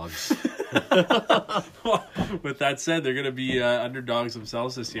Underdogs. With that said, they're going to be underdogs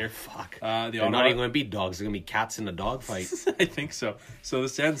themselves this year. Fuck. They're not even going to be dogs. They're going to be cats in a dog fight. I think so. So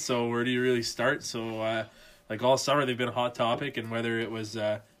this ends. So where do you really start? So all summer they've been a hot topic, and whether it was,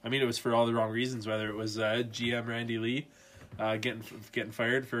 it was for all the wrong reasons. Whether it was GM Randy Lee. Getting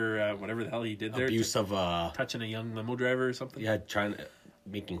fired for whatever the hell he did there. Abuse of touching a young limo driver or something. Yeah,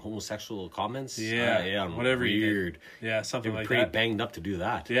 making homosexual comments. Yeah, whatever. Weird. Yeah, something like that. Pretty banged up to do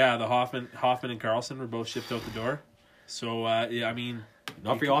that. Yeah, the Hoffman and Carlson were both shipped out the door. So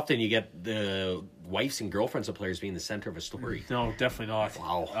Not very often you get the wives and girlfriends of players being the center of a story. No, definitely not.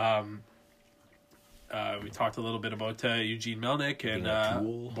 Wow. We talked a little bit about Eugene Melnick and Being a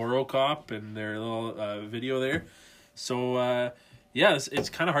tool. Borokop and their little video there. So, yeah, it's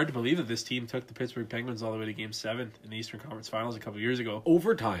kind of hard to believe that this team took the Pittsburgh Penguins all the way to Game 7 in the Eastern Conference Finals a couple years ago.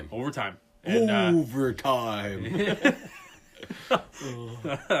 Overtime. And, Overtime.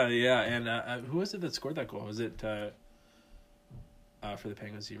 yeah, and who was it that scored that goal? Was it for the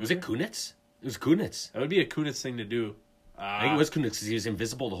Penguins? Was it Kunitz? It was Kunitz. That would be a Kunitz thing to do. I think it was Kunitz because he was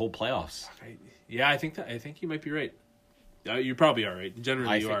invisible the whole playoffs. I think you might be right. You probably are right.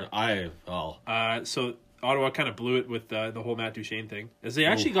 Generally, you are. So Ottawa kind of blew it with the whole Matt Duchene thing. As they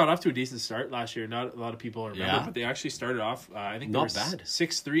actually got off to a decent start last year. Not a lot of people remember, but they actually started off. I think not they were bad.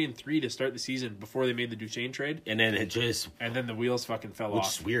 6-3-3 to start the season before they made the Duchene trade, And then it just, and then the wheels fucking fell which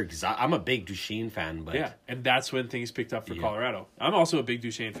off. is weird because I'm a big Duchene fan, but Yeah, and that's when things picked up for Colorado. I'm also a big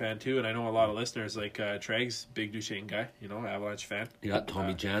Duchene fan too, and I know a lot of listeners like Treg's big Duchene guy. Avalanche fan. you got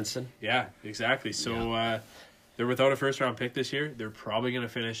Tommy Jansen. Yeah, exactly. So they're without a first round pick this year. They're probably going to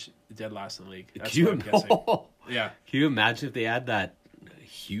finish dead last in the league. That's what I'm guessing. Yeah. Can you imagine if they had that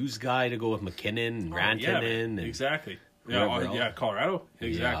Hughes guy to go with McKinnon and Rantanen? And exactly. Colorado.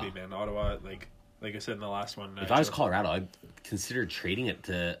 Exactly, man. Ottawa, like I said in the last one. If I was Colorado, I'd consider trading it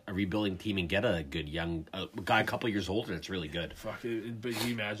to a rebuilding team and get a good young guy a couple years older that's really good. Fuck it. But can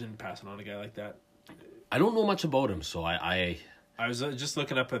you imagine passing on a guy like that? I don't know much about him, so I was just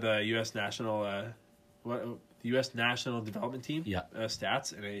looking up at the U.S. National the U.S. National Development Team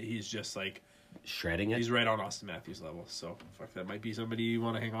stats, and he's just like shredding it. He's right on Austin Matthews level, so fuck, that might be somebody you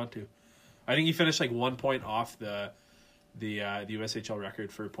want to hang on to. I think he finished like 1 point off the USHL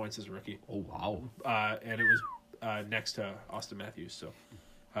record for points as a rookie. Oh wow! And it was next to Austin Matthews. So,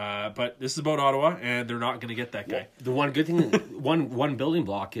 but this is about Ottawa, and they're not going to get that guy. The one good thing, one building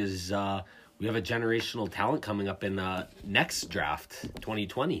block is we have a generational talent coming up in next draft,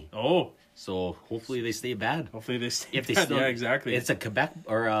 2020. Oh. So hopefully they stay bad. Hopefully they stay if they bad. Still, yeah, exactly. It's a Quebec,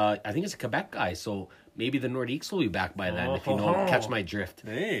 or I think it's a Quebec guy. So maybe the Nordiques will be back by then. If you know, catch my drift.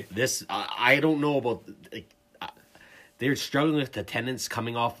 Hey, this I don't know about. They're struggling with attendance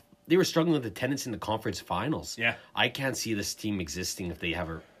coming off. They were struggling with attendance in the conference finals. Yeah, I can't see this team existing if they have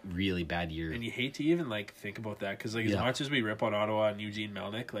a really bad year. And you hate to even think about that because as much as we rip on Ottawa and Eugene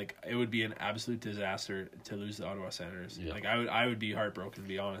Melnick, it would be an absolute disaster to lose the Ottawa Senators. Yeah. I would be heartbroken, to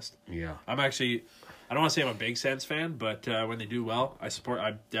be honest. Yeah, I don't want to say I'm a big Sens fan, but when they do well, I support.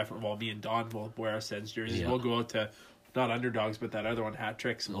 I definitely. Well, me and Don will wear our Sens jerseys. Yeah. We'll go out to. Not underdogs, but that other one, Hat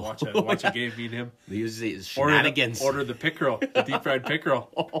Tricks, and watch a game, meet him. They use the shenanigans. Order the pickerel, the deep fried pickerel,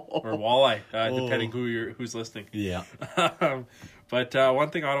 or walleye, depending who's listening. Yeah. But one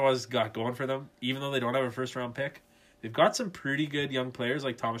thing Ottawa's got going for them, even though they don't have a first round pick, they've got some pretty good young players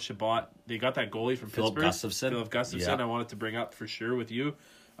like Thomas Chabot. They got that goalie from Philip Pittsburgh, Gustafson. Yeah. I wanted to bring up for sure with you.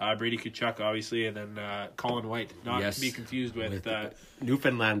 Brady Tkachuk, obviously, and then Colin White. Not to be confused with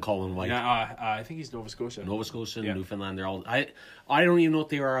Newfoundland Colin White. Yeah, I think he's Nova Scotia. Newfoundland. They're all. I don't even know what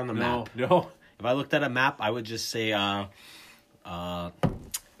they are on the map. No. If I looked at a map, I would just say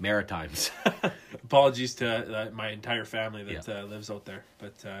Maritimes. Apologies to my entire family that lives out there,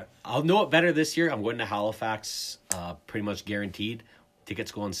 but I'll know it better this year. I'm going to Halifax, pretty much guaranteed.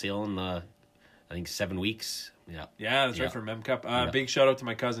 Tickets go on sale in I think 7 weeks. Yeah, that's right for Mem Cup. Big shout out to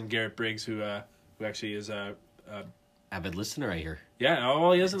my cousin Garrett Briggs, who actually is a avid listener, I hear. Yeah,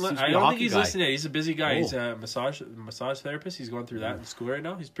 well, he doesn't. I don't think he's listening. He's a busy guy. Oh. He's a massage therapist. He's going through that in school right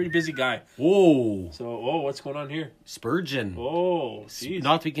now. He's a pretty busy guy. Whoa! So, what's going on here? Spurgeon. Oh, geez.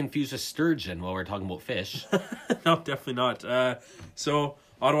 Not to be confused with sturgeon while we're talking about fish. No, definitely not. So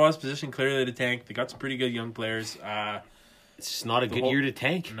Ottawa's position clearly to tank. They got some pretty good young players. It's just not a good year to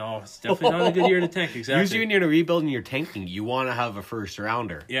tank. No, it's definitely not a good year to tank. Exactly. Usually when you're rebuilding, you're tanking. You want to have a first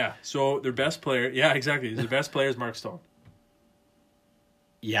rounder. Yeah. So their best player. Yeah, exactly. Their best player is Mark Stone.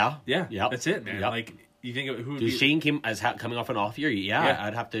 Yeah. Yeah. Yep. That's it, man. Yep. You think who? Duchene coming off an off year. Yeah,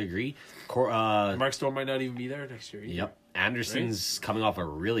 I'd have to agree. Mark Stone might not even be there next year either. Yep. Anderson's coming off a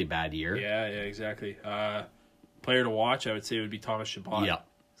really bad year. Yeah, exactly. Player to watch, I would say, would be Thomas Chabot. Yeah.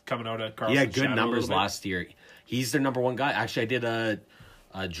 Coming out of Carlson. He had good numbers last year. He's their number one guy. Actually, I did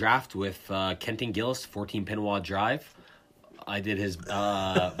a draft with Kenton Gillis, 14 Pinawa Drive. I did his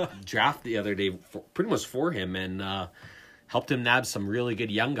draft the other day, pretty much for him, and helped him nab some really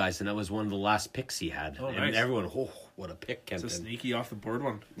good young guys, and that was one of the last picks he had. Oh, and nice. Everyone, what a pick, Kenton. It's a sneaky off the board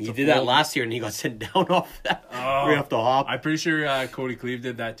one. He did that last year, and he got sent down off that. Right off the hop. I'm pretty sure Cody Cleve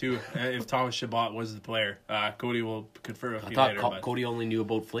did that too. If Thomas Chabot was the player, Cody will confirm. I thought Cody only knew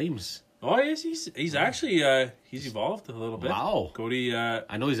about Flames. Oh, yes, he's actually he's evolved a little bit. Wow. Cody.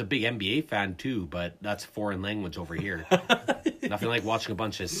 I know he's a big NBA fan too, but that's foreign language over here. Nothing like watching a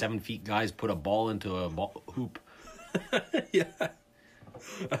bunch of 7 feet guys put a ball into a hoop. Yeah.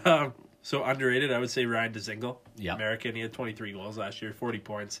 So underrated, I would say Ryan Dzingel. Yeah. American. He had 23 goals last year, 40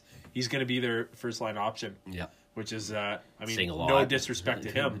 points. He's going to be their first line option. Yeah. Which is, I mean, Saying a lot. no disrespect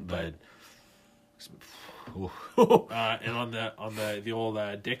to him, but and on the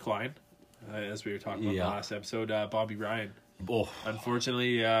old Dick line, as we were talking about in the last episode, Bobby Ryan. Oh,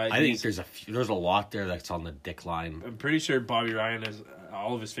 unfortunately, I think there's a lot there that's on the Dick line. I'm pretty sure Bobby Ryan has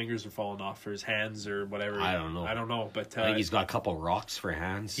all of his fingers are falling off for his hands or whatever. I don't know, but I think he's got a couple rocks for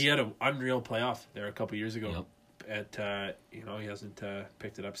hands. He had an unreal playoff there a couple years ago. Yep. He hasn't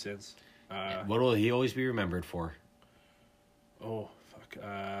picked it up since. What will he always be remembered for? Oh fuck!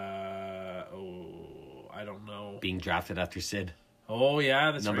 I don't know. Being drafted after Sid. Oh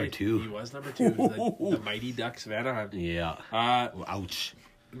yeah, that's number right. 2. He was number 2. The Mighty Ducks of Anaheim. Yeah. Ouch.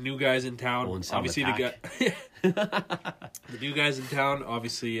 New guys in town. Obviously the new guys in town.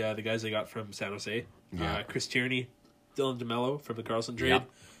 Obviously the guys they got from San Jose. Yeah. Chris Tierney, Dylan DeMello from the Carlson trade.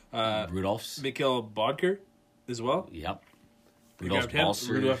 Yep. Rudolph's. Mikhail Bodker as well. Yep.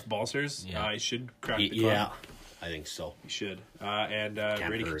 Rudolph Balcers. Yeah. He should crack the club. Yeah, I think so. He should. And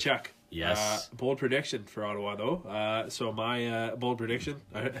Brady Tkachuk. Yes. Bold prediction for Ottawa, though. So my bold prediction,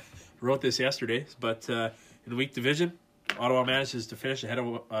 I wrote this yesterday, but in the weak division, Ottawa manages to finish ahead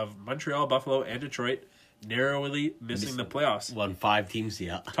of Montreal, Buffalo, and Detroit, narrowly missing the playoffs. Won 5 teams,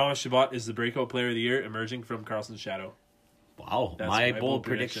 yeah. Thomas Chabot is the breakout player of the year, emerging from Carlson's shadow. Wow. My bold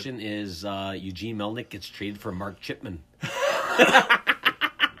prediction is Eugene Melnyk gets traded for Mark Chipman.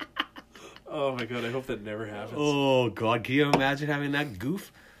 Oh, my God. I hope that never happens. Oh, God. Can you imagine having that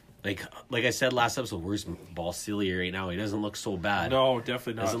goof? Like I said last episode, where's Ball silly right now? He doesn't look so bad. No,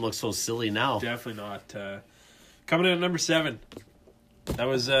 definitely not. Doesn't look so silly now. Definitely not. Coming in at number 7. That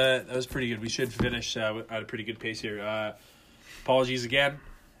was pretty good. We should finish at a pretty good pace here. Apologies again.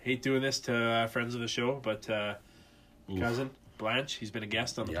 Hate doing this to friends of the show, but cousin Blanche, he's been a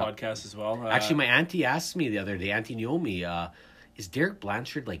guest on the podcast as well. Actually, my auntie asked me the other day, Auntie Naomi, is Derek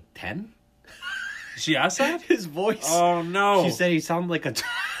Blanchard like 10? She asked that? His voice. Oh, no. She said he sounded like a...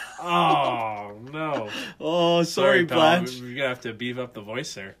 Oh, no. Oh, sorry, Blanche. We're going to have to beef up the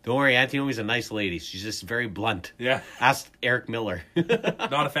voice there. Don't worry, Auntie Naomi's a nice lady. She's just very blunt. Yeah. Ask Eric Miller.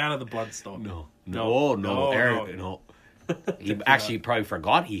 Not a fan of the blunts, though. No. Eric, no. He actually probably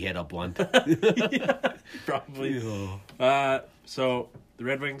forgot he hit a blunt. Yeah, probably. So, the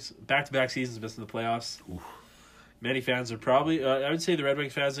Red Wings, back-to-back seasons missing the playoffs. Oof. Many fans are probably, I would say the Red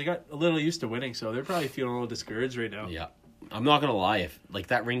Wings fans, they got a little used to winning, so they're probably feeling a little discouraged right now. Yeah. I'm not going to lie. If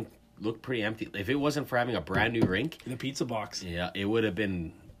that rink looked pretty empty, if it wasn't for having a brand new rink. The pizza box. Yeah, it would have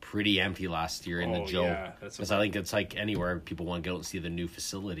been pretty empty last year in the Joe. Yeah, because I think it's like anywhere people want to go out and see the new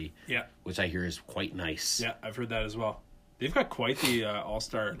facility. Yeah. Which I hear is quite nice. Yeah, I've heard that as well. They've got quite the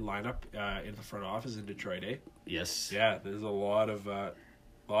all-star lineup in the front office in Detroit, eh? Yes. Yeah, there's a lot of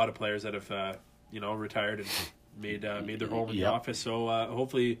players that have retired and made their home in the office. So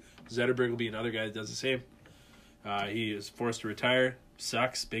hopefully Zetterberg will be another guy that does the same. He is forced to retire.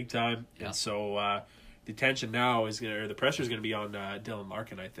 Sucks big time. Yeah. And so the tension now the pressure is gonna be on Dylan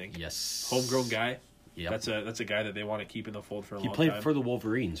Larkin, I think. Yes. Homegrown guy. Yeah. That's a guy that they want to keep in the fold for a long time. He played for the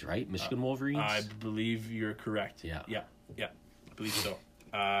Wolverines, right? Michigan Wolverines. I believe you're correct. Yeah. I believe so.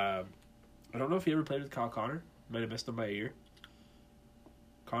 I don't know if he ever played with Kyle Connor. Might have missed him by a year.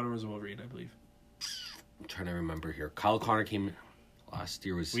 Connor was a Wolverine, I believe. I'm trying to remember here. Kyle Connor came last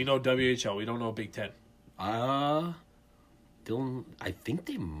year. We know WHL. We don't know Big Ten. Dylan, I think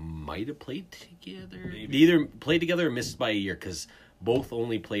they might have played together. Maybe. They either played together or missed by a year because both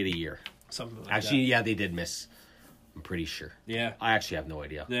only played a year. Something like Actually, that. yeah, they did miss. I'm pretty sure. Yeah. I actually have no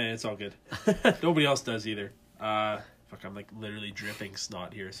idea. Yeah, it's all good. Nobody else does either. Fuck, I'm like literally dripping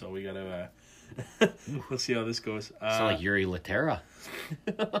snot here, so we gotta let's see how this goes. Sound like Yuri Laterra.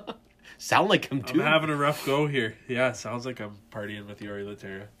 Sound like him too. I'm having a rough go here. Yeah, sounds like I'm partying with Yuri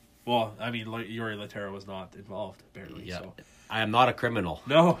Laterra. Well, I mean, Yuri Laterra was not involved, apparently. Yeah. So. I am not a criminal.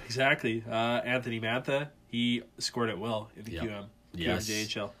 No, exactly. Anthony Mantha, he scored at will in the QM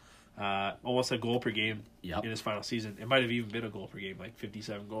JHL. Almost a goal per game in his final season. It might have even been a goal per game, like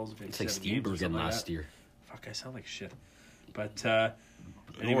 57 goals in 57 it's like games. Steenbergen last year. Fuck, I sound like shit. But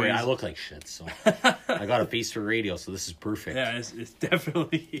anyway, I look like shit, so I got a face for radio, so this is perfect. Yeah, it's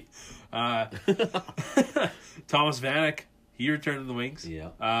definitely Thomas Vanek. He returned to the Wings. Yeah.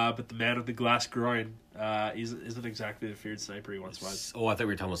 But the man with the glass groin isn't exactly the feared sniper he once was. Oh, I thought we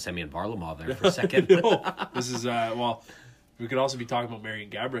were talking about Semyon Varlamov there for a second. No, this is We could also be talking about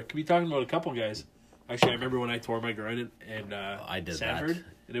Marion Gabrick. Could be talking about a couple guys. Actually, I remember when I tore my groin in I did Sanford, that.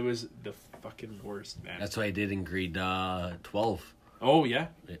 and it was the fucking worst, man. That's what I did in grade 12. Oh, yeah?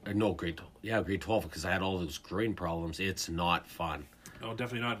 No, grade 12, because I had all those groin problems. It's not fun. No,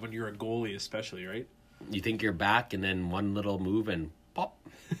 definitely not when you're a goalie, especially, right? You think you're back, and then one little move, and pop.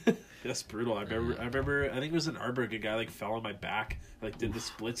 That's brutal. I remember. I think it was in Arborg. A guy like fell on my back, like did the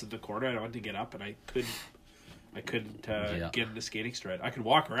splits in the corner. I wanted to get up, and I couldn't get in the skating stride. I could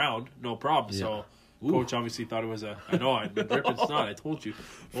walk around, no problem. So coach obviously thought it was a. I know I'd been ripping snot. I told you.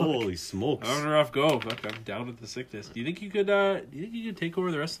 Holy smokes! I'm on a rough go. Fuck, I'm down with the sickness. Do you think you could? Do you think you could take over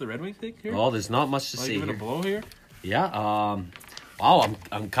the rest of the Red Wing thing here? Well, there's not much to Am I say giving here. a blow here? Yeah. Wow.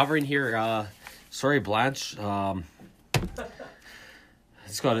 I'm covering here. Sorry, Blanche.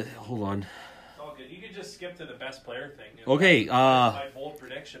 It's got it. Hold on. All good. You could just skip to the best player thing. Okay. My bold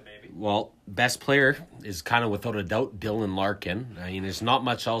prediction, maybe. Well, best player is kind of without a doubt Dylan Larkin. I mean, there's not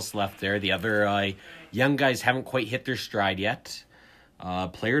much else left there. The other young guys haven't quite hit their stride yet.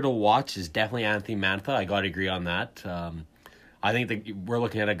 Player to watch is definitely Anthony Mantha. I got to agree on that. I think that we're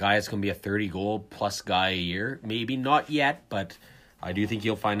looking at a guy that's going to be a 30-goal plus guy a year. Maybe not yet, but I do think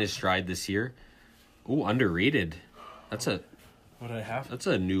he'll find his stride this year. Ooh, underrated. That's a What did I have? That's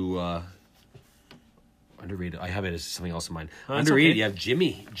a new underrated. I have it as something else in mind. That's Underrated. okay. You have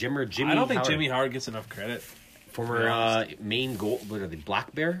Jimmy. I don't think Howard. Jimmy Howard gets enough credit. Former Maine goal. What are they?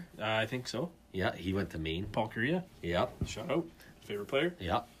 Black Bear. I think so. Yeah, he went to Maine. Paul Kariya, Yep. shout out, favorite player.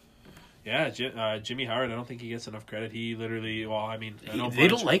 Yep. Yeah, Jimmy Howard. I don't think he gets enough credit. He literally. Well, I mean, I know They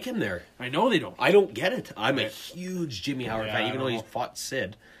don't like him there. I know they don't. I don't get it. I'm a Right. huge Jimmy Howard Yeah, fan, I even though don't he's know. fought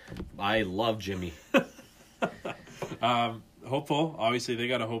Sid. I love Jimmy. Hopeful. Obviously, they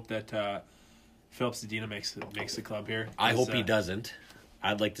got to hope that Phillips Zadina makes the club here. I hope he doesn't.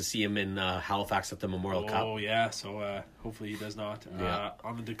 I'd like to see him in Halifax at the Memorial Cup. Oh yeah, so hopefully he does not. Yeah.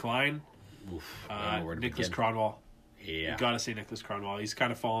 On the decline, Oof, I don't know where to Nicholas begin. Cronwall. Yeah. You got to say Nicholas Cronwall. He's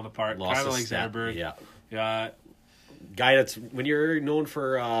kind of falling apart. Lost Kind of his like step. Zetterberg. Yeah. Yeah. Guy that's when you're known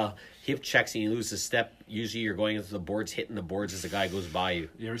for hip checks and you lose a step, usually you're going into the boards, hitting the boards as the guy goes by you.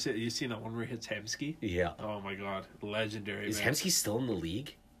 You seen that one where he hits Hemsky? Yeah. Oh my god, legendary. Is man. Hemsky still in the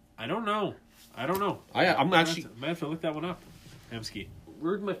league? I don't know. I'm actually. Might have to look that one up. Hemsky.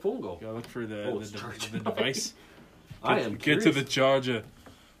 Where'd my phone go? Gotta look for the Oh, it's charging. the device. I am Get to curious. the charger.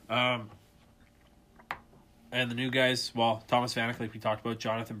 And the new guys, well, Thomas Vanek, like we talked about,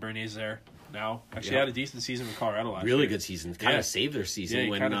 Jonathan Bernier's there now. Actually, Yeah. had a decent season with Colorado last Really year. good season. Kind Yeah. of saved their season Yeah, he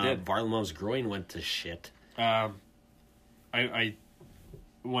when kinda did. Varlamov's groin went to shit. I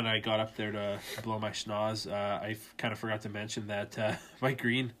when I got up there to blow my schnoz, I kind of forgot to mention that Mike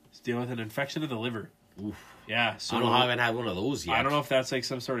Green is dealing with an infection of the liver. Oof. Yeah, so I don't know how I haven't had one of those yet. I don't know if that's like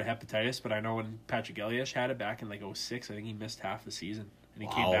some sort of hepatitis, but I know when Patrick Elias had it back in like 2006, I think he missed half the season. And he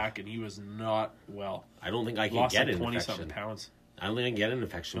came Wow. back and he was not well. I don't think I can Lost get like an 20-something infection. pounds. I don't think I can get an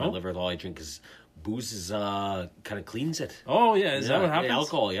infection in No? my liver with all I drink because booze is kind of cleans it. Oh, yeah, is that what happens?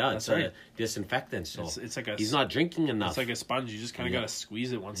 Alcohol, yeah, That's it's right. a disinfectant. So It's like a he's not drinking enough. It's like a sponge. You just kind of Yeah. got to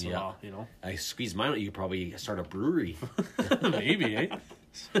squeeze it once in a Yeah. while, you know? I squeeze mine out. You could probably start a brewery. Maybe, eh?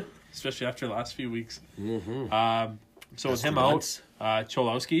 Especially after the last few weeks. Mm-hmm. So with That's him the out, ones.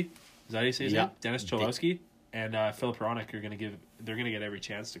 Cholowski, is that how you say his Yeah. name? Dennis Cholowski and Philip Hronik are they're gonna get every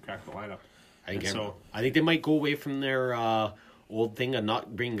chance to crack the lineup. I think, And so I think they might go away from their old thing of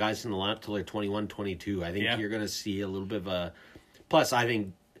not bringing guys in the lineup till they're 21, 22. I think Yeah. you're going to see a little bit of a... Plus, I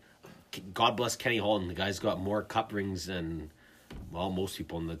think, God bless Kenny Holland. The guy's got more cup rings than, well, most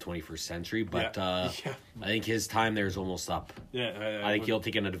people in the 21st century. But Yeah. I think his time there is almost up. yeah, I think he'll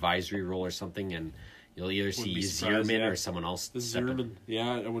take an advisory role or something, and you'll either see be surprised, Zierman yeah. or someone else. this is step in. Zerman.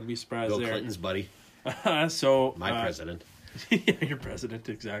 Yeah, I wouldn't be surprised Bill there. Clinton's buddy. So My president. yeah, your president,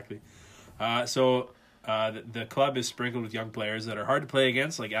 exactly. The club is sprinkled with young players that are hard to play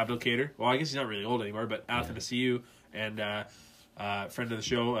against, like Abdelkader. Well, I guess he's not really old anymore, but Athanasiou and friend of the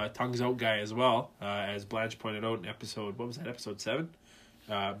show, Tongues Out guy as well, as Blanche pointed out in episode, what was that, episode 7?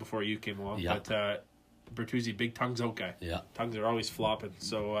 Before you came along. Yeah. But Bertuzzi, big Tongues Out guy. Yeah. Tongues are always flopping.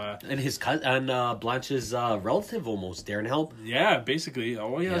 So, And his cousin, and Blanche's relative almost, Darren Helm. yeah, basically.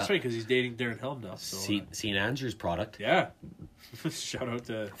 Oh, yeah, that's Yeah. right, because he's dating Darren Helm now. So, St. Andrew's product. yeah. Shout out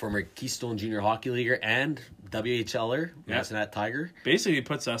to... Former Keystone Junior Hockey Leaguer and WHLer, Yeah. Massonette Tiger. Basically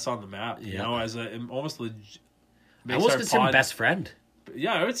puts us on the map, you Yeah. know, as a almost I makes almost our consider him pod- best friend.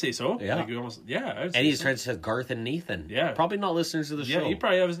 Yeah, I would say so. Yeah. Like, we almost, yeah, I would say And he's so. friends with Garth and Nathan. Yeah. Probably not listeners of the Yeah, show. you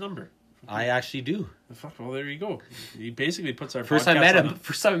probably have his number. I actually do. Fuck, well, there you go. He basically puts our First time I podcast met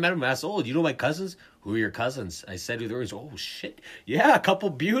on him, I asked, "Oh, do you know my cousins? Who are your cousins?" I said who they were. He's, "Oh shit, yeah, a couple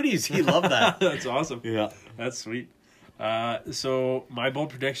beauties." He loved that. That's awesome. Yeah. That's sweet. So my bold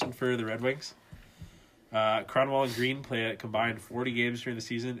prediction for the Red Wings. Cronwall and Green play a combined 40 games during the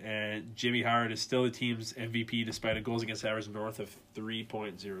season, and Jimmy Howard is still the team's MVP despite a goals against average north of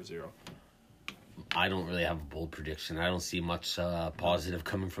 3.00. I don't really have a bold prediction. I don't see much positive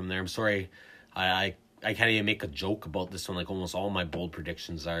coming from there. I'm sorry. I can't even make a joke about this one. Like almost all my bold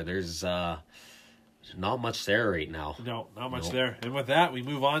predictions are. There's not much there right now. No, not much there. And with that, we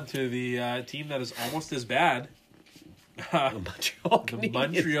move on to the team that is almost as bad. The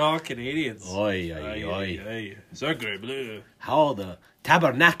Montreal Canadiens. Oy, oy, oy. Oy. Sacre bleu. How the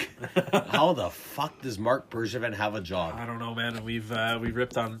Tabernacle? How the fuck does Mark Bergevin have a job? I don't know, man. We've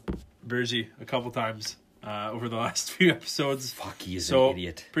ripped on Bergie a couple times over the last few episodes. Fuck, he is So an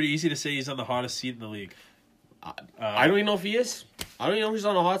idiot. pretty easy to say he's on the hottest seat in the league. I don't even know if he is. I don't even know if he's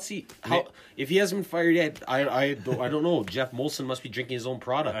on a hot seat. How if he hasn't been fired yet? I don't know. Jeff Molson must be drinking his own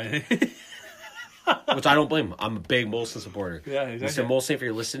product, which I don't blame him. I'm a big Molson supporter. Yeah, exactly. Mr. Molson, if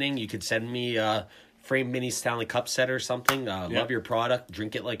you're listening, you could send me a frame mini Stanley Cup set or something. Love your product.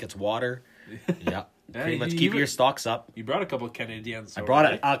 Drink it like it's water. Yeah. Pretty much keep your stocks up. You brought a couple of Canadians. I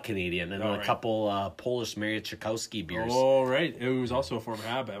brought a Canadian and Oh, a right. couple Polish Maria Tchaikovsky beers. Oh, right. It was also a former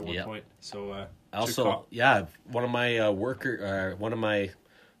Hab at one Yep. point. So, Also, yeah, one of my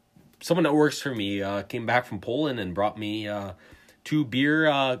someone that works for me came back from Poland and brought me 2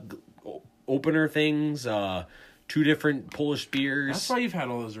 beer opener things, 2 different Polish beers. that's why you've had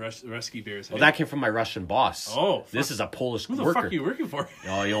all those rescue beers. Well, that came from my Russian boss. Oh, fuck. This is a Polish Who the worker. fuck are you working for?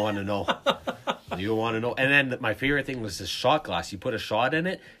 Oh, you want to know. You want to know. And then my favorite thing was this shot glass. You put a shot in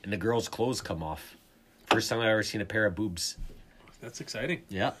it, and the girl's clothes come off. First time I've ever seen a pair of boobs. That's exciting.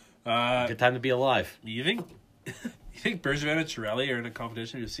 Yeah. Good time to be alive. You think Bergevin and Chiarelli are in a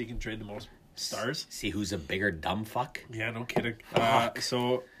competition to see who can trade the most stars? See who's a bigger dumb fuck? Yeah, no kidding.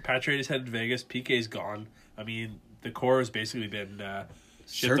 So Patrick is headed to Vegas. PK's gone. I mean, the core has basically been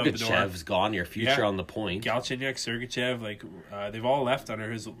shipped out the door. Sergachev's gone. Your future Yeah. on the point. Galchenyuk, Sergachev, they've all left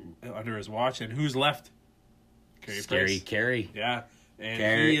under his watch. And who's left? Carey Scary Price. Carey. Yeah, and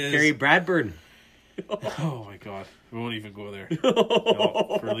Carey, he is. Carey Bradburn. Oh my god, we won't even go there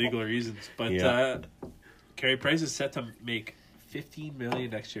no, for legal reasons. But Yeah. Carey Price is set to make $15 million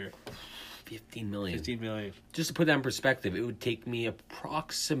next year. 15 million. $15 million. Just to put that in perspective, it would take me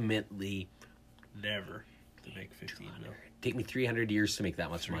approximately Never to make $15 million. take me 300 years to make that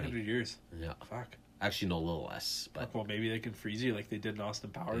much 300 money. years. Yeah. Fuck. Actually, no, a little less. But Well, maybe they can freeze you like they did in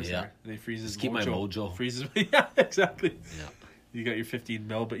Austin Powers. Yeah. There. They freeze his Just keep my mojo. Freezes. Yeah, exactly. yeah. You got your 15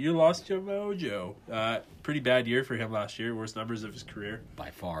 mil, but you lost your mojo. Pretty bad year for him last year. Worst numbers of his career.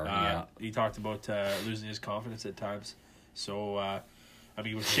 By far, yeah. He talked about losing his confidence at times. So, I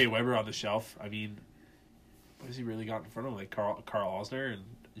mean, with Shea Weber on the shelf, I mean, what has he really got in front of him? Like Carl Osner and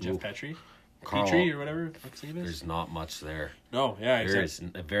Jeff Oof. Petrie? Carl- Petrie or whatever his name is? There's not much there. No, yeah, There exactly.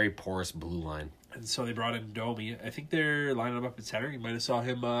 is a very porous blue line. And so they brought in Domi. I think they're lining him up at center. You might have saw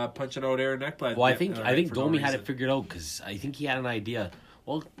him punching out Aaron Ekblad. Well, I think for no Domi had reason. it figured out because I think he had an idea.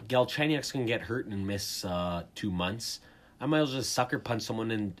 Well, Galchenyuk's going to get hurt and miss 2 months. I might as well just sucker punch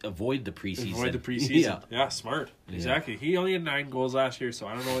someone and avoid the preseason. Avoid the preseason. Yeah. Yeah, smart. Exactly. He only had 9 goals last year, so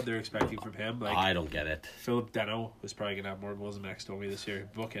I don't know what they're expecting from him. Like I don't get it. Philip Deno was probably gonna have more goals than Max Domi this year.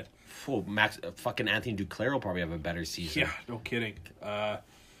 Book it. Oh, fucking Anthony Duclair will probably have a better season. Yeah, no kidding.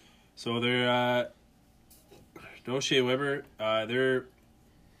 So they're no Shea Weber. No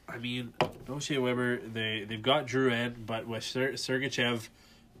Shea Weber. They've got Drouin, but with Sergachev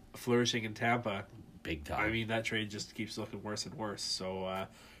flourishing in Tampa, Big time. I mean, that trade just keeps looking worse and worse. So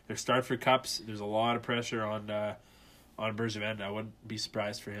they're starting for cups. There's a lot of pressure on Bergevin. I wouldn't be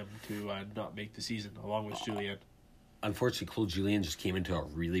surprised for him to not make the season, along with Julien. Unfortunately, Claude Julien just came into a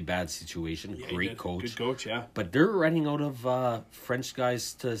really bad situation. Yeah, Great coach. Good coach, yeah. But they're running out of French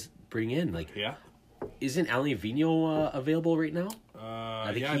guys to bring in. Like, Yeah. isn't Ali Vigneault available right now?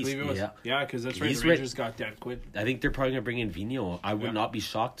 I think believe it was. yeah. Yeah, because that's right. He's The Rangers got Dan Quinn. I think they're probably going to bring in Vigneault. I would Yeah. not be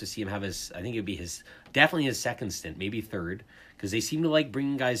shocked to see him have I think it'd be definitely his second stint, maybe third, because they seem to like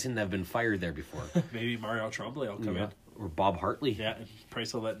bringing guys in that have been fired there before. Maybe Mario Tremblay will come Yeah. in. Or Bob Hartley. Yeah, and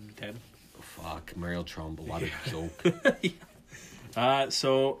Price will let him 10. Fuck, Mario Trumbull, what a joke.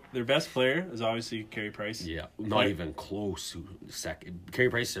 So their best player is obviously Carey Price. Yeah, not even close. Second, Carey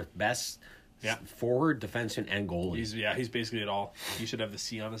Price, their best Yeah. forward, defenseman, and goalie. He's basically it all. He should have the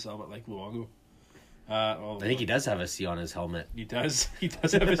C on his helmet like Luongo. I think he does have a C on his helmet. He does. He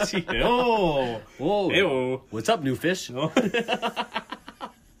does have a C. Oh, Whoa! Ew. What's up, new fish? What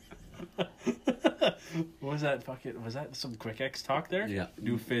was that? Was that some Quick X talk there? Yeah.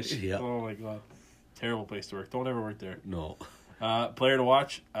 New fish. Yeah. Oh my god. Terrible place to work. Don't ever work there. No. Player to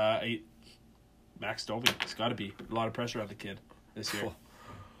watch. Max Domi. It's got to be a lot of pressure on the kid this year.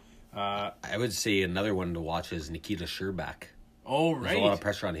 I would say another one to watch is Nikita Sherbak. Oh, There's right. a lot of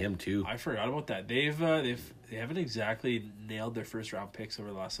pressure on him too. I forgot about that. They haven't exactly nailed their first round picks over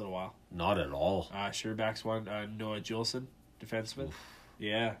the last little while. Not at all. Sherbak's one. Noah Juleson, defenseman.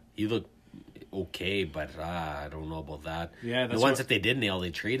 Yeah. He looked okay, but I don't know about that. Yeah, the ones that they did nail,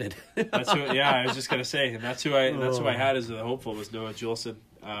 they traded. That's who. Yeah, I was just gonna say, and that's who I had as the hopeful was Noah Juleson.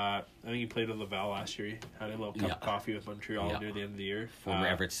 I think he played with Laval last year. He had a little cup of coffee with Montreal near the end of the year. Former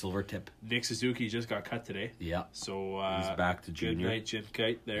Everett Silvertip. Nick Suzuki just got cut today. Yeah. So he's back to junior. Good night, Jim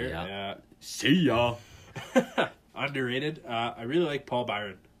Kite there. Yeah. See ya. Underrated. I really like Paul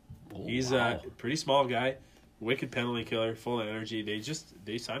Byron. He's a pretty small guy, wicked penalty killer, full of energy.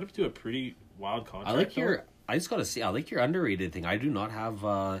 They signed him to a pretty wild contract. I just gotta say, I like your underrated thing. I do not have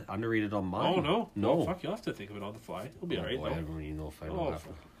underrated on mine. Oh no, no. Well, fuck, you'll have to think of it on the fly. He'll be alright. I don't even know if I don't have to.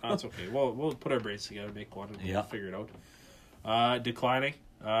 That's okay. We'll put our brains together, make one, and we'll figure it out. Declining.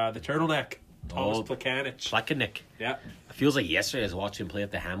 The turtleneck. Thomas Plekanec. Yeah. It feels like yesterday I was watching him play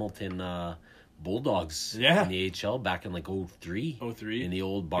at the Hamilton Bulldogs in the AHL back in like 03. 03. In the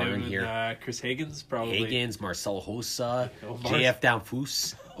old barn here. Chris Higgins, probably. Higgins, Marcel Hossa, JF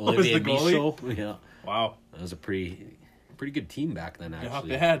Danfus, Olivier Michaud. Yeah. Wow. That was a pretty good team back then,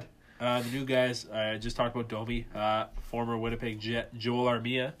 actually. Not bad. The new guys, I just talked about Domi, former Winnipeg Jet Joel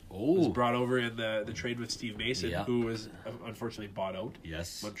Armia was brought over in the trade with Steve Mason, who was unfortunately bought out.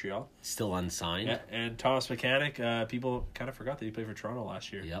 Yes. Montreal. Still unsigned. Yeah. And Thomas Plekanec, people kind of forgot that he played for Toronto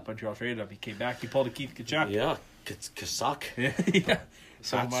last year. Yep. Montreal traded him. He came back. He pulled a Keith Tkachuk. Yeah. Kasak. Yeah.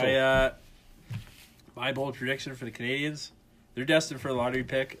 So my bold prediction for the Canadians, they're destined for a lottery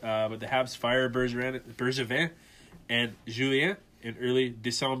pick, but the Habs fire Bergevin and Julien in early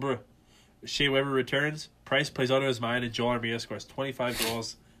December. Shea Weber returns, Price plays out of his mind, and Joel Armia scores 25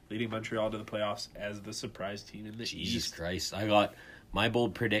 goals, leading Montreal to the playoffs as the surprise team in the East. Jesus Christ. My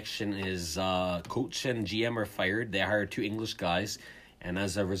bold prediction is coach and GM are fired. They hired 2 English guys, and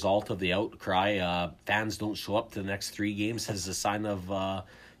as a result of the outcry, fans don't show up to the next 3 games as a sign of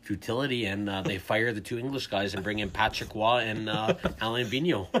futility, and they fire the 2 English guys and bring in Patrick Waugh and Alain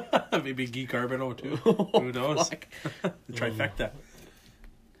Vigneault. Maybe Guy Carbonneau too. Who knows? The trifecta.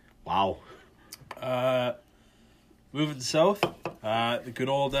 Wow. Moving south, the good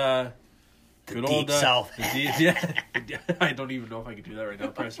old south. I don't even know if I can do that right now.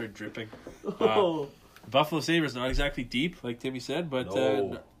 Probably start dripping. Buffalo Sabres, not exactly deep, like Timmy said, but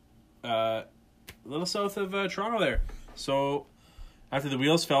a little south of Toronto there. So after the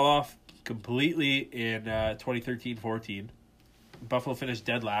wheels fell off completely in 2013-14, Buffalo finished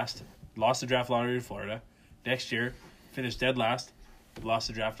dead last, lost the draft lottery to Florida. Next year, finished dead last, lost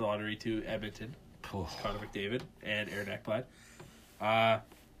the draft lottery to Edmonton, Connor McDavid and Aaron Ekblad.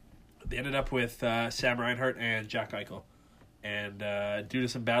 They ended up with Sam Reinhart and Jack Eichel. And due to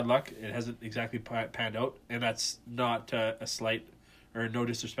some bad luck, it hasn't exactly panned out. And that's not a slight or no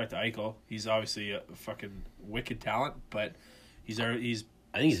disrespect to Eichel. He's obviously a fucking wicked talent, but I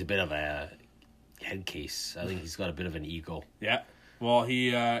think he's a bit of a head case. I think he's got a bit of an ego. Yeah. Well,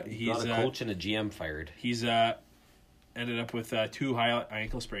 he's got a coach and a GM fired. He's ended up with 2 high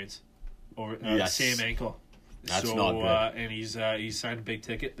ankle sprains over the same ankle. That's not good. And he's signed a big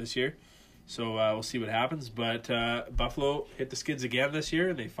ticket this year. So we'll see what happens. But Buffalo hit the skids again this year,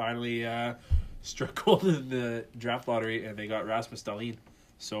 and they finally struck gold in the draft lottery, and they got Rasmus Dahlin.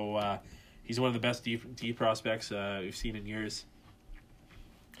 So he's one of the best D prospects we've seen in years.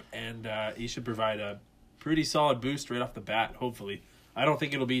 And he should provide a pretty solid boost right off the bat, hopefully. I don't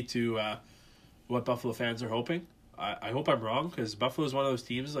think it'll be to what Buffalo fans are hoping. I hope I'm wrong, because Buffalo is one of those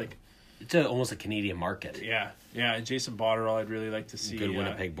teams, like... It's almost a Canadian market. Yeah, and Jason Botterill, I'd really like to see. Good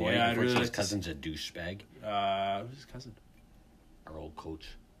Winnipeg boy. Yeah, Unfortunately, his cousin's a douchebag. Who's his cousin? Our old coach.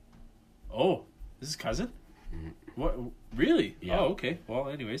 Oh, this is cousin? Mm-hmm. What? Really? Yeah. Oh, okay. Well,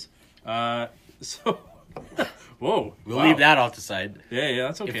 anyways. So... Whoa. We'll leave that off the side. Yeah,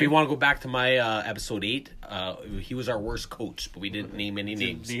 that's okay. If we want to go back to my episode 8, he was our worst coach, but we didn't name any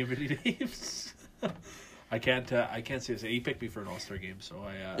names. Name any names? I can't say this. He picked me for an All-Star game, so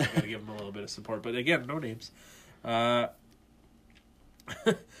I got to give him a little bit of support. But again, no names. Carter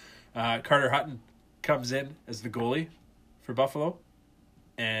Hutton comes in as the goalie for Buffalo,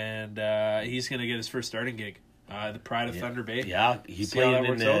 and he's going to get his first starting gig. The Pride of Thunder Bay. Yeah, he played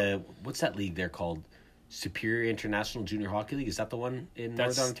in the... What's that league they're called? Superior International Junior Hockey League? Is that the one in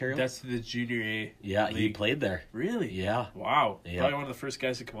Northern Ontario? That's the Junior A Yeah, league. He played there. Really? Yeah. Wow. Yeah. Probably one of the first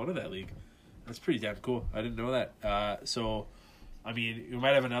guys to come out of that league. That's pretty damn cool. I didn't know that. So, I mean, we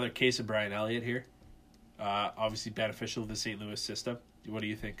might have another case of Brian Elliott here. Obviously beneficial to the St. Louis system. What do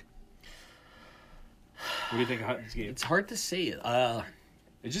you think? What do you think of Hutton's game? It's hard to say.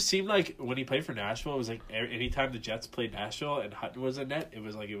 It just seemed like when he played for Nashville, it was like anytime the Jets played Nashville and Hutton was in net, it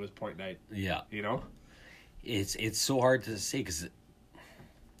was like it was point night. Yeah. You know? It's so hard to say because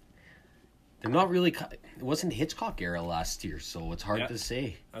they're not really. It wasn't Hitchcock era last year, so it's hard to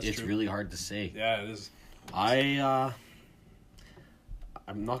say. It's true. really hard to say. Yeah, it is. I'm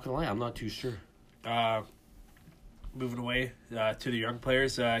not gonna lie. I'm not too sure. Moving away to the young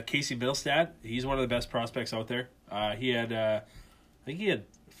players, Casey Middlestad. He's one of the best prospects out there. He had, I think he had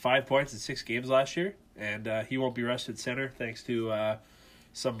 5 points in 6 games last year, and he won't be rested center thanks to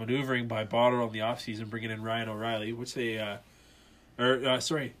some maneuvering by Botterill in the offseason, bringing in Ryan O'Reilly, which they,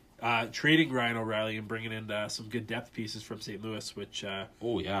 trading Ryan O'Reilly and bringing in some good depth pieces from St. Louis, which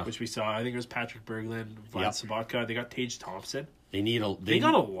we saw. I think it was Patrick Berglund, Vlad Sobotka. They got Tage Thompson. They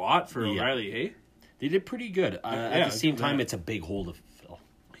got a lot for O'Reilly, hey? They did pretty good. At the same time, it's a big hole to fill.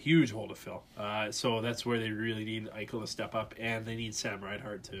 Huge hole to fill. So that's where they really need Eichel to step up, and they need Sam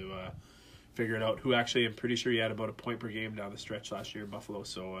Reinhart to figure it out, who actually I'm pretty sure he had about a point per game down the stretch last year in Buffalo.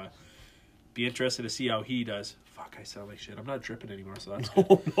 So be interested to see how he does. Fuck, I sound like shit. I'm not dripping anymore, so that's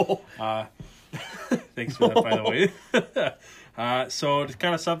good. No. Thanks for that, by the way. So to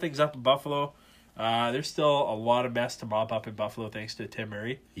kind of sum things up in Buffalo, there's still a lot of mess to mop up in Buffalo thanks to Tim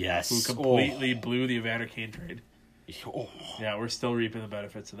Murray. Yes. Who completely blew the Evander Kane trade. Oh. Yeah, we're still reaping the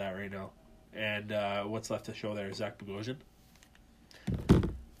benefits of that right now. And what's left to show there? Zach Bogosian?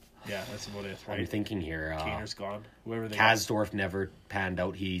 Yeah, that's about it, right? I'm thinking here. Kaner's gone. Whoever they Kasdorf never panned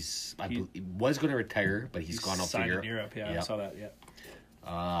out. He was going to retire, but he's gone up to signed Europe. in Europe. Yeah, I saw that, yeah.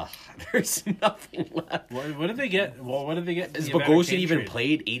 There's nothing left. What did they get? Well, what did they get? Has Bogosian even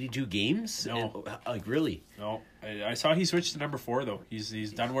played 82 games? No. Really? No. I saw he switched to number 4, though.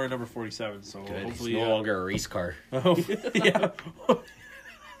 He's done wearing number 47, so Good. hopefully... He's no longer a race car. Yeah.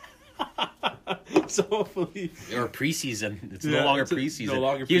 So hopefully... Or preseason. It's no longer preseason. No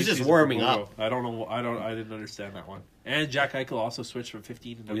longer he was just warming up. I don't know. I didn't understand that one. And Jack Eichel also switched from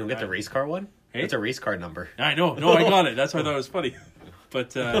 15 to number 9. You don't get the race car one? Hey? It's a race car number. I know. No, I got it. That's why I thought it was funny. But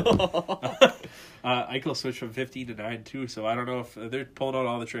Eichel switched from 15 to 9 too, so I don't know if they're pulling out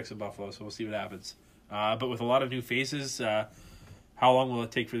all the tricks in Buffalo, so we'll see what happens. But with a lot of new faces, how long will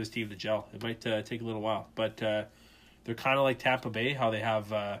it take for this team to gel? It might take a little while. But they're kind of like Tampa Bay, how they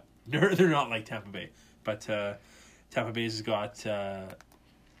have... they're not like Tampa Bay, but Tampa Bay's got a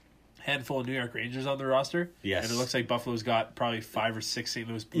handful of New York Rangers on their roster. Yes. And it looks like Buffalo's got probably 5 or 6 St.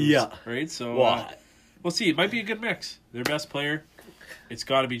 Louis Blues. Yeah. Right? So we'll see. It might be a good mix. Their best player, it's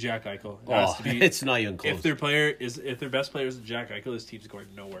got to be Jack Eichel. It has to be, it's not even close. If their best player is Jack Eichel, this team's going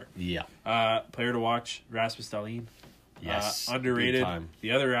nowhere. Yeah. Player to watch, Rasmus Dahlin. Yes. Underrated.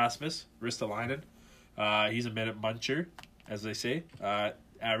 The other Rasmus, Ristolainen. He's a minute muncher, as they say.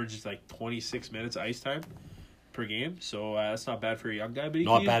 Averages like 26 minutes ice time per game, so that's not bad for a young guy. But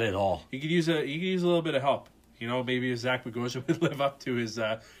not bad at all. He could use a little bit of help. You know, maybe if Zach Bogosian would live up to his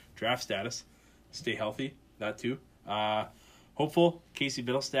draft status, stay healthy. That too. Hopeful Casey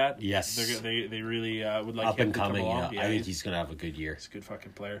Middlestad. Yes, they really would like up him and to coming. come along. Yeah, I think he's gonna have a good year. He's a good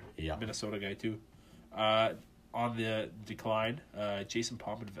fucking player. Yeah, Minnesota guy too. On the decline, Jason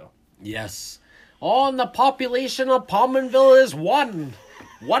Pominville. Yes. On the population of Pominville is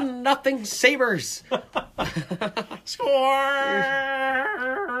 1-0 Sabres. Score!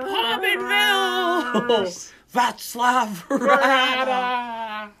 Pominville! Václav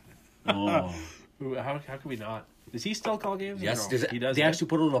Rada! How can we not? Does he still call games? Yes, no? He does. They actually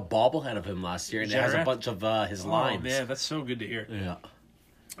put out a bobblehead of him last year, and it has a bunch of his lines. Oh man, that's so good to hear. Yeah.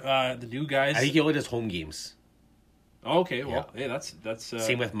 The new guys. I think he only does home games. Okay, well, hey, that's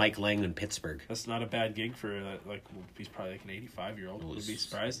same with Mike Lang in Pittsburgh. That's not a bad gig for he's probably like an 85-year-old. Would be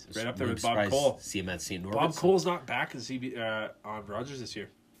surprised. Right up there with Bob Bob Cole. See him at St. Norbert. Bob Cole's not back as on Rogers this year.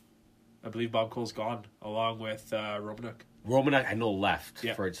 I believe Bob Cole's gone along with Romanuk. Romanuk, I know, left.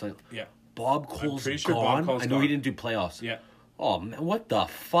 Yeah. Yeah. Bob Cole's sure gone. Bob Cole's I know gone. he didn't do playoffs. Yeah. Oh man, what the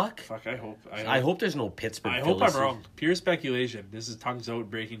fuck? Fuck, I hope. I hope there's no Pittsburgh. I hope I'm wrong. Pure speculation. This is tongues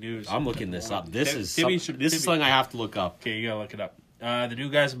out breaking news. I'm looking this up. This is Timmy something I have to look up. Okay, you gotta look it up. The new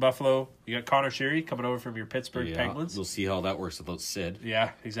guys in Buffalo. You got Connor Sheary coming over from your Pittsburgh Penguins. We'll see how that works without Sid.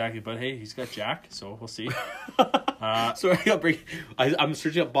 Yeah, exactly. But hey, he's got Jack, so we'll see. So I'm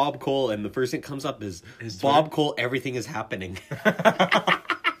searching up Bob Cole, and the first thing that comes up is Bob Cole. Everything is happening.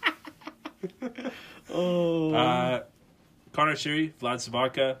 Connor Sheary, Vlad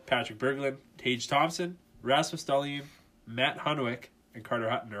Sobotka, Patrick Berglund, Tage Thompson, Rasmus Dahlin, Matt Hunwick, and Carter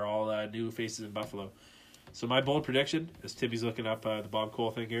Hutton are all new faces in Buffalo. So my bold prediction, as Timmy's looking up the Bob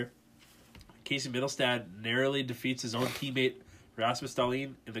Cole thing here, Casey Middlestad narrowly defeats his own teammate Rasmus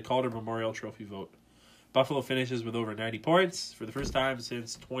Dahlin in the Calder Memorial Trophy vote. Buffalo finishes with over 90 points for the first time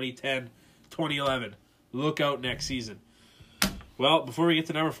since 2010-2011. Look out next season. Well, before we get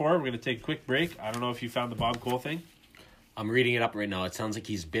to number 4, we're going to take a quick break. I don't know if you found the Bob Cole thing. I'm reading it up right now. It sounds like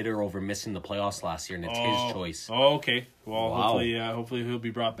he's bitter over missing the playoffs last year, and it's his choice. Oh, okay. Well, Wow. hopefully he'll be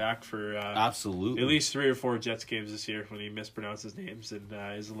brought back for Absolutely. at least 3 or 4 Jets games this year when he mispronounces names and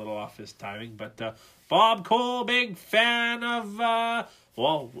is a little off his timing. But Bob Cole, big fan of...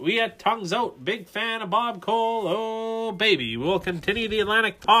 we at Tongues Out, big fan of Bob Cole. Oh, baby. We'll continue the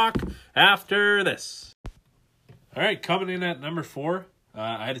Atlantic talk after this. All right, coming in at number 4.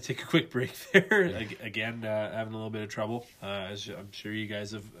 I had to take a quick break there. Again, having a little bit of trouble, as I'm sure you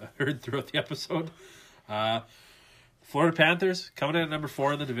guys have heard throughout the episode. Florida Panthers coming in at number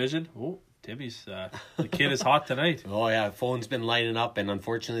 4 in the division. Oh, Timmy's the kid is hot tonight. Oh, yeah. Phone's been lighting up, and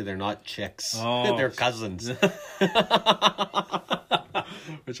unfortunately, they're not chicks. Oh. They're cousins.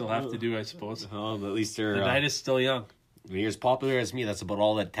 Which I'll have to do, I suppose. Oh, at least they're... The night is still young. When you're as popular as me, that's about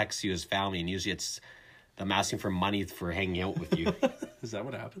all that texts you as family, and usually it's them asking for money for hanging out with you. Is that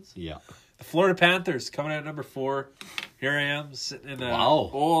what happens? Yeah. The Florida Panthers coming in at number 4. Here I am sitting in a Wow.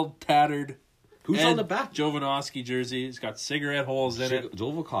 old tattered Who's on the back? Jovanovski jersey. It's got cigarette holes in it.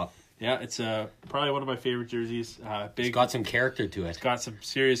 Jovikov. Yeah, it's probably one of my favorite jerseys. Big, It's got some character to it. got some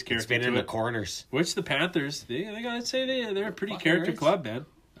serious character It's been to in the it. corners. Which the Panthers, they gotta say they're a pretty Fucking character right. club, man.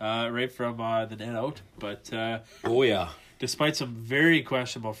 Right from the net out. But Oh, yeah. despite some very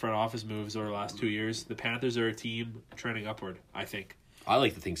questionable front office moves over the last 2 years, the Panthers are a team trending upward, I think. I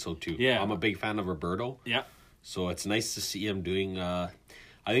like to think so, too. Yeah. I'm a big fan of Roberto, Yeah, so it's nice to see him doing...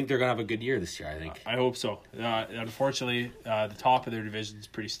 I think they're going to have a good year this year, I think. I hope so. Unfortunately, the top of their division is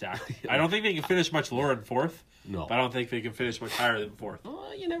pretty stacked. I don't think they can finish much lower than 4th. No. But I don't think they can finish much higher than 4th.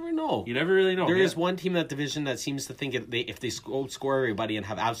 You never know. You never really know. There yeah. is one team in that division that seems to think if they score everybody and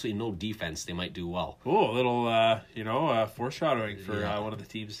have absolutely no defense, they might do well. Oh, a little, foreshadowing for Yeah. One of the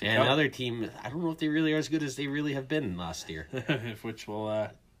teams to And come. another team, I don't know if they really are as good as they really have been last year.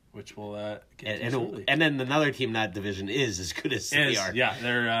 which we'll get to and, shortly. and then another team in that division is as good as they are. Yeah,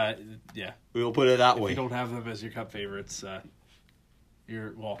 they're yeah. We'll put it that If way. you don't have them as your cup favorites,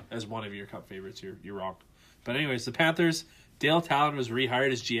 as one of your cup favorites, you're wrong. But anyways, the Panthers, Dale Talon was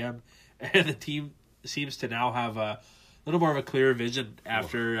rehired as GM, and the team seems to now have a little more of a clearer vision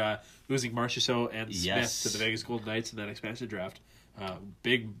after losing Marchessault and Yes. Smith to the Vegas Golden Knights in that expansion draft.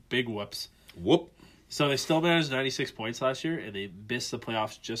 Big whoops. Whoop. So they still managed 96 points last year, and they missed the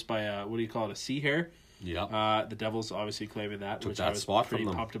playoffs just by a C hair. Yeah. The Devils obviously claiming that, which that I was spot from pretty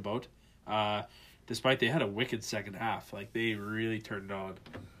them. pumped about. Despite they had a wicked second half, like they really turned on.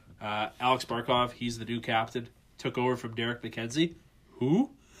 Alex Barkov, he's the new captain, took over from Derek McKenzie. Who?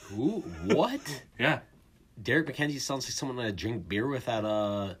 Who? What? Yeah, Derek McKenzie sounds like someone I drink beer with at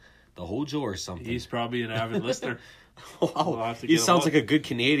the Hojo or something. he's probably an avid listener. We'll Wow. have to He get him sounds on. like a good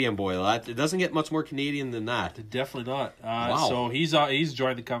Canadian boy. It doesn't get much more Canadian than that. Definitely not. Wow. So he's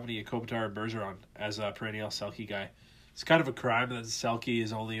joined the company at Kopitar and Bergeron as a perennial Selke guy. It's kind of a crime that Selke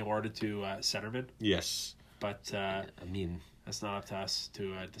is only awarded to centermen, Yes. but I mean, that's not up to us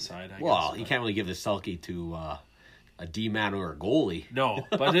to decide. I well, guess. you can't really give the Selke to a D-man or a goalie. No,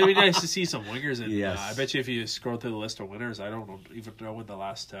 but it'd be nice to see some wingers. And Yes. I bet you if you scroll through the list of winners, I don't even know when the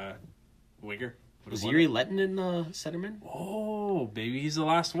last winger Was won Yuri it. Letton in centerman? Oh, maybe he's the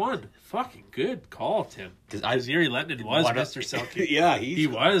last one. Fucking good call, Tim. 'Cause Because Yuri Letton was What a- Mr. Selke. Yeah, He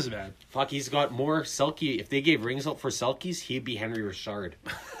was, man. Fuck, he's got more Selke. If they gave rings out for Selkies, he'd be Henry Richard.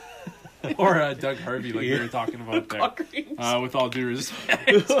 Or Doug Harvey, like we were talking about there. Cock rings. With all due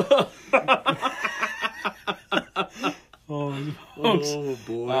respect. Oh, Oh,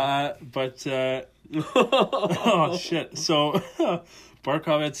 boy. oh shit. So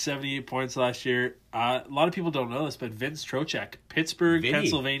Barkov had 78 points last year. A lot of people don't know this, but Vince Trocheck, Pittsburgh, Vinny.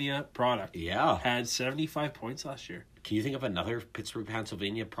 Pennsylvania product, Yeah. had 75 points last year. Can you think of another Pittsburgh,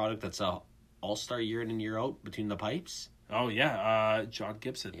 Pennsylvania product that's a all-star year in and year out between the pipes? Oh yeah, John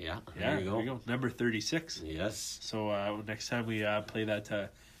Gibson. Yeah, Yeah, there you there you go. Number 36. Yes. So next time we play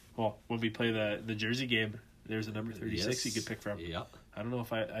that, when we play the Jersey game, there's a number 36 Yes. you could pick from. Yeah. I don't know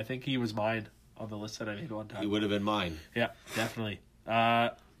if I think he was mine on the list that I made one He time. would have been mine. Yeah, definitely.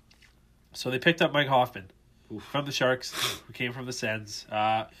 So they picked up Mike Hoffman from the Sharks, who came from the Sens.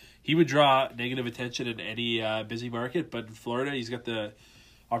 He would draw negative attention in any busy market, but in Florida, he's got the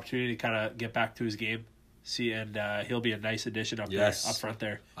opportunity to kind of get back to his game. And he'll be a nice addition up Yes. there, up front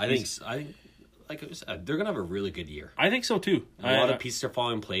there. I think like I said, they're gonna have a really good year. I think so too. A lot of pieces are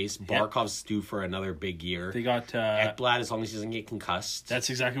falling in place. Barkov's due for another big year. They got Ekblad, as long as he doesn't get concussed. That's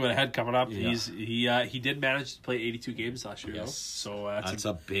exactly what I had coming up. Yeah. He did manage to play 82 games last year. Yes. Though. So that's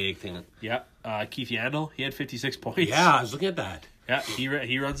a big thing. Yeah. Keith Yandel, he had 56 points. Yeah, I was looking at that. Yeah,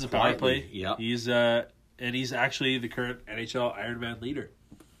 he runs the power play. Yeah. He's he's actually the current NHL Ironman leader.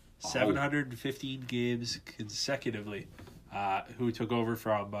 715 games consecutively. Who took over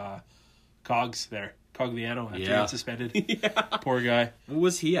from Cogs there. Cogliano after he got suspended. Poor guy. What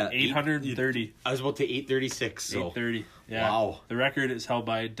was he at? 830. I was about to 836. So. 830. Yeah. Wow. The record is held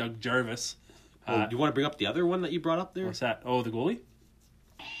by Doug Jarvis. Do you want to bring up the other one that you brought up there? What's that? Oh, the goalie?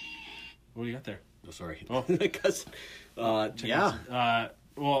 What do you got there? Oh, sorry. Oh. Because, yeah.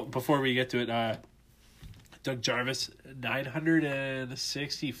 Well, before we get to it, Doug Jarvis,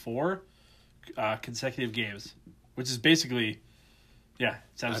 964 consecutive games, which is basically,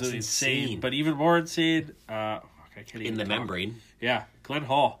 it's absolutely insane. But even more insane, I can't even in the talk. membrane. Yeah, Glenn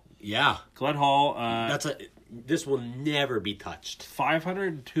Hall. Yeah. Glenn Hall. This will never be touched.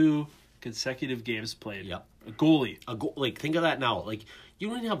 502 consecutive games played. Yep. A goalie. Think of that now. Like, you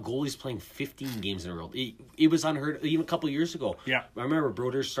don't even have goalies playing 15 games in a row. It was unheard of even a couple of years ago. Yeah. I remember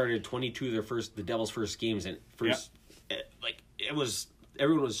Brodeur started 22 the Devils' first games, and it was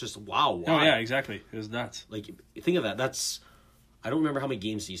everyone was just wow. Why? Oh yeah, exactly. It was nuts. Like, think of that. I don't remember how many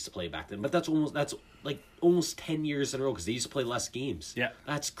games they used to play back then, but that's almost 10 years in a row because they used to play less games. Yeah.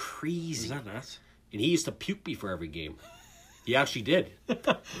 That's crazy. Is that nuts? And he used to puke before every game. He actually did.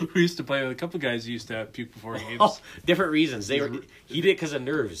 We used to play with a couple of guys who used to puke before games. Oh, different reasons. He did it because of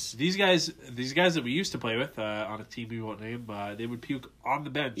nerves. These guys that we used to play with on a team we won't name, they would puke on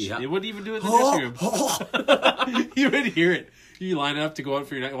the bench. Yeah. They wouldn't even do it in the dressing room. You would hear it. You line up to go out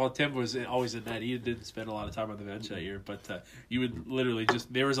for your night. Well, Tim was always in net. He didn't spend a lot of time on the bench that year, but you would literally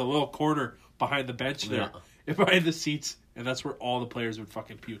there was a little corner behind the bench there, behind the seats, and that's where all the players would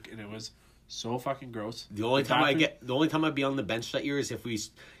fucking puke, and it was so fucking gross. The only time I'd be on the bench that year is if we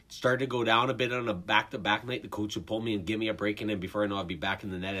started to go down a bit on a back-to-back night. The coach would pull me and give me a break, and then before I know, I'd be back in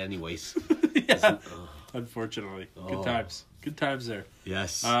the net anyways. Yeah. Unfortunately, good times there.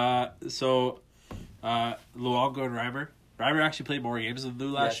 Yes. So Luongo and Reimer. Reimer actually played more games than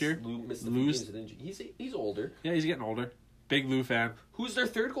Lou last year. He's older. Yeah, he's getting older. Big Lou fan. Who's their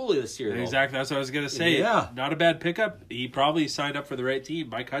third goalie this year, though? Exactly, that's what I was going to say. Yeah. Not a bad pickup. He probably signed up for the right team,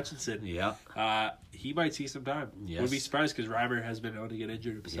 Mike Hutchinson. Yeah. He might see some time. Yes. Would be surprised because Reimer has been able to get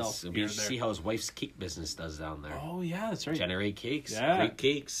injured himself. Yes, it'll be interesting to see how his wife's cake business does down there. Oh, yeah, that's right. Generate Cakes. Yeah. Great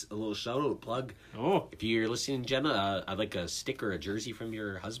cakes. A little shout out, plug. Oh. If you're listening, Jenna, I'd like a stick or a jersey from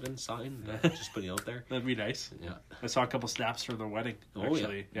your husband signed. Just putting it out there. That'd be nice. Yeah. I saw a couple snaps from the wedding,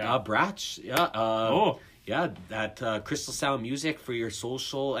 actually. Yeah. Bratch. Yeah. Yeah, that Crystal Sound music for your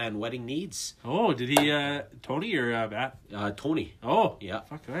social and wedding needs. Oh, did he, Tony or Matt? Tony. Oh. Yeah.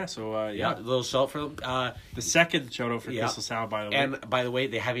 Fuck yeah. So, a little shout for them. The second shout out for Crystal Sound, by the way. And by the way,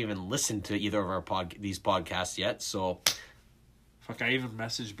 they haven't even listened to either of our these podcasts yet, so... Fuck, I even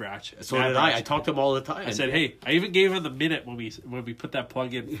messaged Bratch. So did I. I talk to him all the time. I said, hey, I even gave him the minute when we put that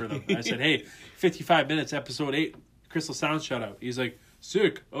plug in for them. I said, hey, 55 minutes, episode 8, Crystal Sound shout out. He's like,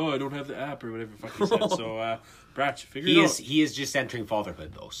 sick. Oh, I don't have the app or whatever the fuck he said. So, Bratch, figure it out. He is just entering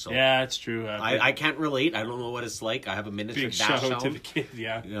fatherhood, though. So yeah, it's true. I can't relate. I don't know what it's like. I have a miniature big dash shout out to hound. the kid,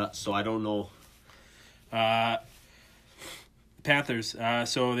 yeah. Yeah, so I don't know. Panthers.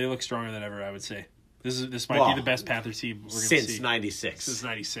 So they look stronger than ever, I would say. This might be the best Panther team we're going to see. Since 96. Since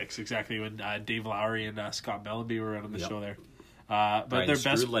 96, exactly, when Dave Lowry and Scott Mellenby were on the show there. But Brian their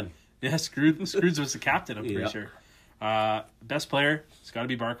best... Scrudlin. Yeah, Scroods was the captain, I'm pretty sure. Best player, it's got to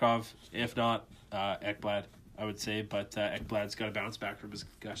be Barkov. If not, Ekblad, I would say. But Ekblad's got to bounce back from his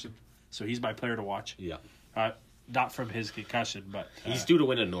concussion. So he's my player to watch. Yeah. Not from his concussion, but... he's due to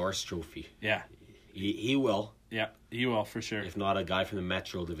win a Norris Trophy. Yeah. He will. Yeah, he will, for sure. If not, a guy from the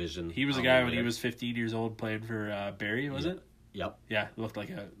Metro Division. He was a guy when he was 15 years old playing for Barrie, was it? Yep. Yeah, looked like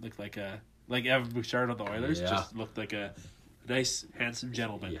Evan Bouchard on the Oilers. Yeah. Just looked like a nice, handsome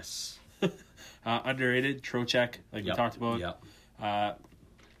gentleman. Yes. Underrated, Trocheck, we talked about. Yep.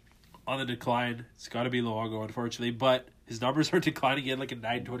 On the decline, it's got to be Luongo, unfortunately, but his numbers are declining. He had like a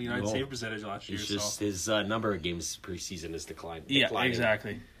 929 save percentage last year. It's just his number of games preseason is declining. Yeah,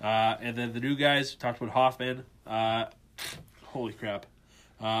 exactly. And then the new guys, talked about Hoffman. Holy crap.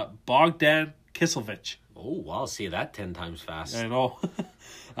 Bogdan Kiselvich. Oh, wow. Say that 10 times fast. I know.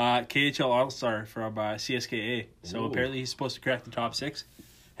 KHL All-Star from CSKA. So apparently he's supposed to crack the top 6.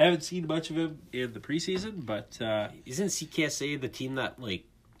 Haven't seen much of him in the preseason, but... Isn't CKSA the team that,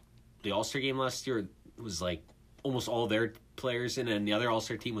 the All-Star game last year was, almost all their players in, and the other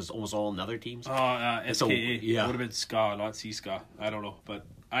All-Star team was almost all another teams. SKA. So, yeah. It would have been Ska, not C-Ska. I don't know, but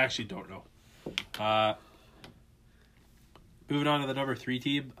I actually don't know. Moving on to the number 3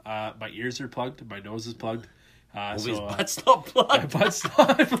 team. My ears are plugged. My nose is plugged. His butt's not plugged. My butt's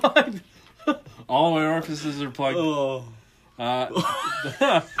not plugged. All my orifices are plugged. Oh.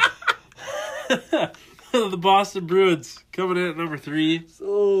 The Boston Bruins coming in at number 3.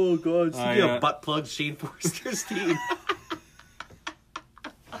 Oh, God. See yeah. a butt plug Shane Forster's team.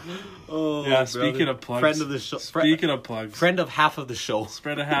 Oh, yeah, speaking of plugs. Friend of the show. Speaking of plugs. Friend of half of the show.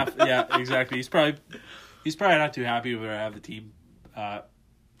 Spread a half. Yeah, exactly. He's probably not too happy with where I have the team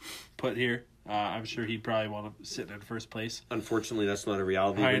put here. I'm sure he'd probably want to sit in first place. Unfortunately, that's not a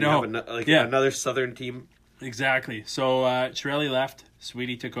reality. I know. Another Southern team. Exactly. So Chiarelli left.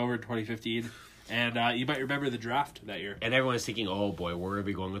 Sweetie took over in 2015. And you might remember the draft that year. And everyone's thinking, oh boy, where are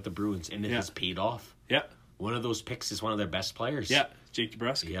we going with the Bruins? And it has paid off. Yeah. One of those picks is one of their best players. Yeah. Jake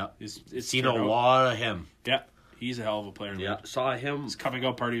DeBrusk. Yeah. It's seen a lot of him. Yeah. He's a hell of a player. Yeah. Saw him. His coming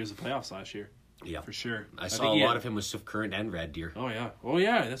out party was the playoffs last year. Yeah. For sure. I saw a lot of him with Swift Current and Red Deer. Oh, yeah. Oh,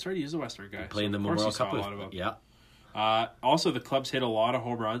 yeah. That's right. He's a Western guy. Playing the Memorial Cup. Yeah. Also, the club's hit a lot of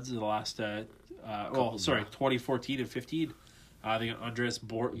home runs in the last 2014 and 15. They got Andreas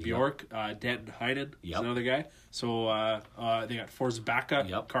Bjork, Denton Heinen is another guy. So they got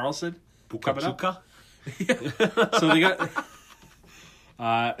Forsbacka Carlson coming up. So they got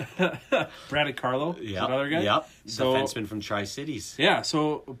Brandon Carlo, another guy. Yep. So, defenseman from Tri-Cities. Yeah,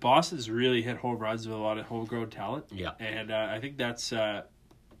 so Boston's really hit home runs with a lot of homegrown talent. Yeah. And I think that's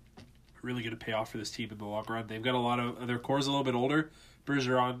really going to pay off for this team in the long run. They've got a lot of their core's a little bit older.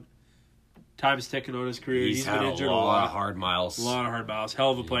 Bergeron, time's ticking on his career. He's been injured a lot. Of hard miles. A lot of hard miles. Hell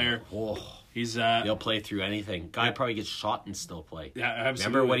of a player. Oh. He's he'll play through anything. Guy probably gets shot and still play. Yeah, absolutely.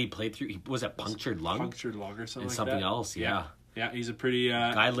 Remember what he played through? Was it punctured lung? Punctured lung or something and like something that. else, yeah. Yeah, he's a pretty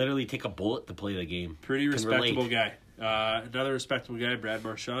guy literally take a bullet to play the game. Pretty respectable guy. Another respectable guy, Brad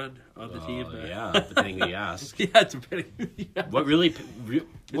Marchand on the team. Yeah, depending who you ask. Yeah, depending. Yeah. What really?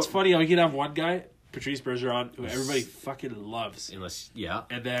 It's funny how you can have one guy, Patrice Bergeron, who everybody fucking loves.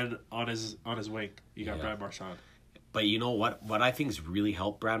 And then on his wing, you got Brad Marchand. But you know what? What I think has really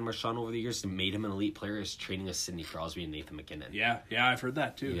helped Brad Marchand over the years and made him an elite player is training with Sidney Crosby and Nathan McKinnon. Yeah, I've heard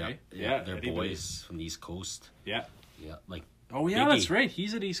that too. Yeah, right? They're boys from the East Coast. Yeah, like. Oh yeah, Biggie. That's right.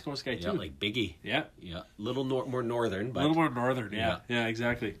 He's an East Coast guy too. Yeah, like Biggie. Yeah. Little more northern, but a little more northern. Yeah,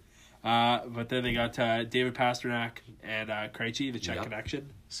 exactly. But then they got David Pasternak and Krejci, the Czech connection.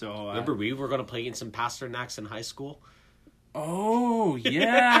 So remember we were going to play against some Pasternaks in high school. Oh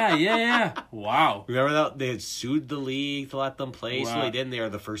yeah. Wow. Remember that they had sued the league to let them play, so they didn't. They are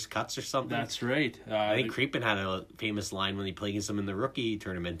the first cuts or something. That's right. I think Creepin had a famous line when he played against them in the rookie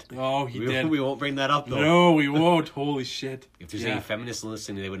tournament. Oh, he did. We won't bring that up though. No, we won't. Holy shit! If there's any feminists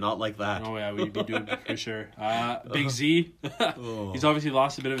listening, they would not like that. Oh yeah, we'd be doing it for sure. Big Z, he's obviously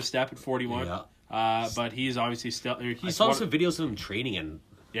lost a bit of a step at 41. Yeah. But he's obviously still. I saw some videos of him training and.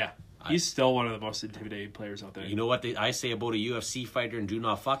 Yeah. He's still one of the most intimidating players out there. You know what I say about a UFC fighter and do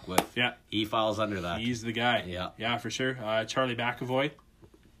not fuck with? Yeah. He falls under that. He's the guy. Yeah. Yeah, for sure. Charlie McAvoy.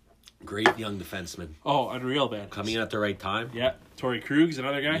 Great young defenseman. Oh, unreal, man. Coming in at the right time. Yeah. Torrey Krug's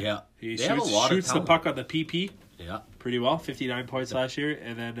another guy. Yeah. He shoots the puck on the PP. Yeah. Pretty well. 59 points last year.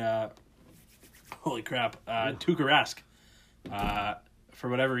 And then, holy crap, Tuukka Rask. For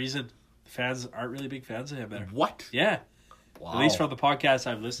whatever reason, fans aren't really big fans of him there. What? Yeah. Wow. At least from the podcasts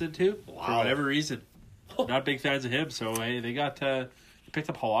I've listened to, for whatever reason, not big fans of him. So they got picked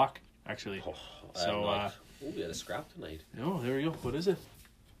up Halak actually. We had a scrap tonight. Oh, there we go. What is it?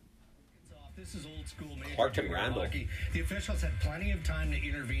 This is old school major Clarkton Randall. hockey. The officials had plenty of time to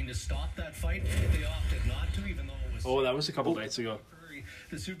intervene to stop that fight. They opted not to, even though it was. Oh, that was a couple nights ago.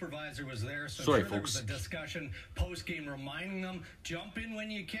 The supervisor was there, so Sorry, there folks. was a discussion post-game reminding them, jump in when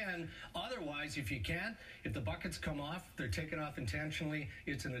you can. Otherwise, if you can't, if the buckets come off, they're taken off intentionally,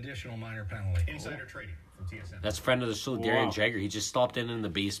 it's an additional minor penalty. Insider trading from TSN. That's friend of the show, Darian Jagger. He just stopped in the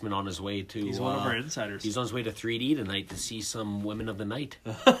basement on his way to... He's one of our insiders. He's on his way to 3D tonight to see some women of the night.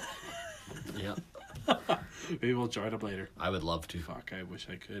 Yeah. Maybe we'll join him later. I would love to. Fuck, I wish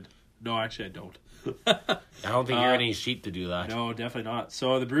I could. No, actually, I don't. I don't think you're any sheep to do that. No, definitely not.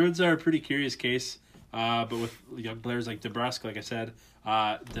 So the Bruins are a pretty curious case, but with young players like DeBrusk, like I said,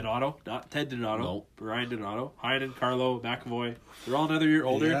 Donato, not Ted Donato, but Ryan Donato, Heinen, Carlo, McAvoy. They're all another year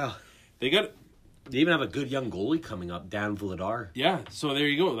older. Yeah. They even have a good young goalie coming up, Dan Vladar. Yeah, so there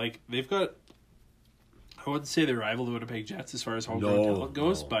you go. Like they've got. I wouldn't say they rival the Winnipeg Jets as far as homegrown talent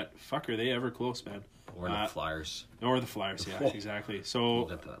goes, but fuck, are they ever close, man? Or the Flyers. Or the Flyers, yeah, exactly. So We'll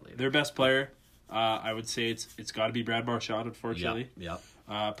get to that later. their best player, I would say it's got to be Brad Marchand, unfortunately. Yeah.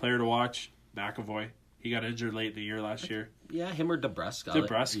 Player to watch, McAvoy. He got injured late in the year last year. Yeah, him or DeBrusque.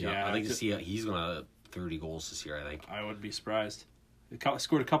 DeBrusque, yeah. I think he's going to 30 goals this year, I think. I wouldn't be surprised. He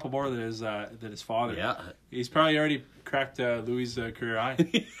scored a couple more than his father. Yeah. He's probably already cracked Louis' career high.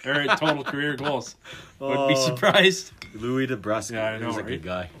 Or total career goals. Wouldn't be surprised. Louis DeBrusque. Yeah, I know, He's a right? good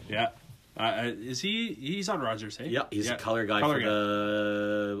guy. Yeah. Is he's on Rogers, hey? Yeah, he's a color guy for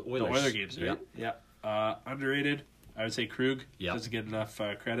the Oilers. The Oilers games, right? Yeah. Underrated. I would say Krug. Yep. Doesn't get enough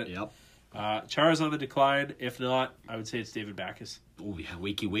credit. Yep. Chara's on the decline. If not, I would say it's David Backes. Oh, yeah,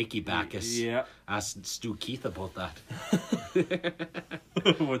 wakey Bacchus. Yeah. Ask Stu Keith about that.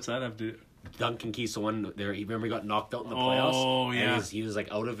 What's that have to do? Duncan Keith's the one there. Remember he got knocked out in the playoffs? Oh, yeah. And he was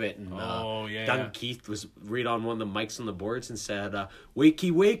like out of it. And Duncan Keith was right on one of the mics on the boards and said,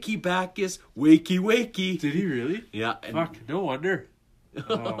 wakey Bacchus, wakey. Did he really? Yeah. And Fuck, no wonder.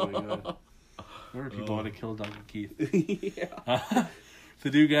 Oh my god. Remember people want to kill Duncan Keith. yeah. The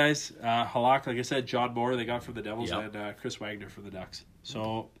new guys, Halak, like I said, John Moore they got from the Devils, Yep. and Chris Wagner from the Ducks.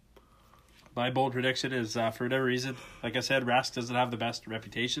 So my bold prediction is, for whatever reason, like I said, Rask doesn't have the best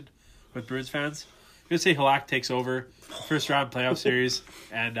reputation with Bruins fans. I'm going to say Halak takes over first round playoff series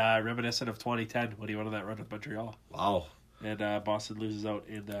and reminiscent of 2010 when he went on that run with Montreal. Wow. And Boston loses out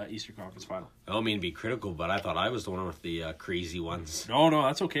in the Eastern Conference Final. I don't mean to be critical, but I thought I was the one with the crazy ones. No,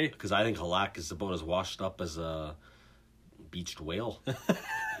 that's okay. Because I think Halak is about as washed up as a beached whale.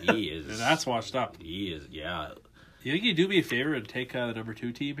 He is. And that's washed up. He is, yeah. You think you do me a favor and take the number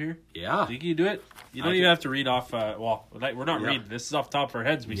 2 team here? Yeah. Think you do it? You don't even have to read off. We're not reading. This is off the top of our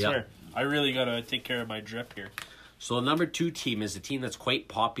heads. We swear. I really gotta take care of my drip here. So the number 2 team is a team that's quite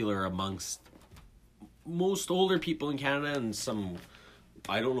popular amongst most older people in Canada, and some.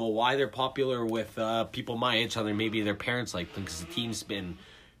 I don't know why they're popular with people my age. Other maybe their parents like them because the team's been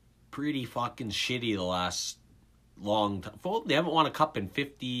pretty fucking shitty the last long time. Well, they haven't won a cup in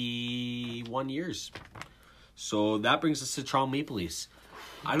 51 years. So that brings us to Toronto Maple Leafs.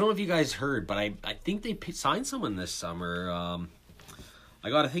 I don't know if you guys heard, but I think they signed someone this summer. I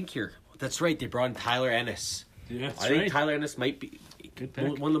got to think here. That's right. They brought in Tyler Ennis. Yeah, that's I think Tyler Ennis might be Good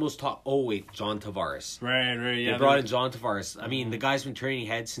pick. one of the most top. Oh, wait. John Tavares. Right, yeah. They brought in John Tavares. I mean, the guy's been training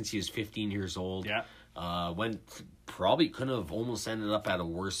head since he was 15 years old. Yeah. Probably couldn't have almost ended up at a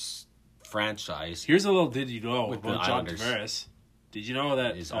worse franchise. Here's a little did you know With the about John Islanders. Tavares. Did you know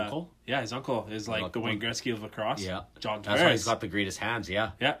that His uncle? Yeah, his uncle is like Like the Wayne one- Gretzky of lacrosse. Yeah. John Tavares. That's why he's got the greatest hands,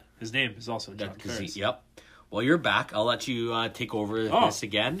 yeah. Yeah, his name is also John Tavares. Yep. Well, you're back. I'll let you take over this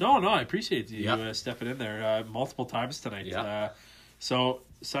again. No, I appreciate you Yep. stepping in there multiple times tonight. Yeah. So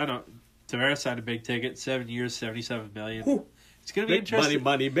Tavares signed a big ticket, 7 years, $77 million. It's gonna be interesting.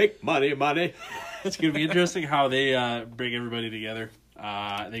 Money, make money. It's gonna be interesting how they bring everybody together.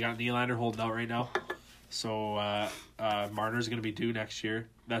 They got Nylander holding out right now, so Marner's gonna be due next year.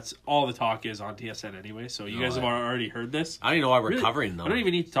 That's all the talk is on TSN anyway. So you guys have already heard this. I don't even know why we're Really, covering them. I don't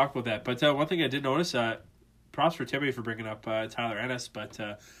even need to talk about that. But one thing I did notice, props for Timmy for bringing up Tyler Ennis, but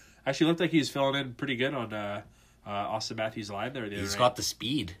actually looked like he was filling in pretty good on Austin Matthews' line there. He's got the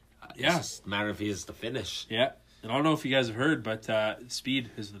speed. Yeah. It's just a matter if he has to finish. Yeah. And I don't know if you guys have heard, but speed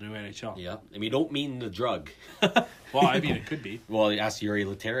is the new NHL. Yeah. And we don't mean the drug. Well, I mean, it could be. Well, ask Yuri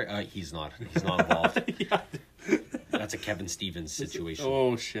Laterra. He's not involved. Yeah. That's a Kevin Stevens situation.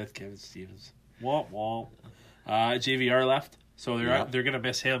 Oh, shit, Kevin Stevens. Womp. JVR left, so they're going to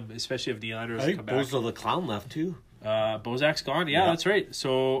miss him, especially if Nylander doesn't come back. Bozo the Clown left, too. Bozak's gone. Yeah, that's right.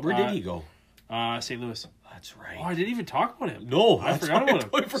 So Where did he go? St. Louis. That's right. Oh, I didn't even talk about him. No, I that's forgot right. about him.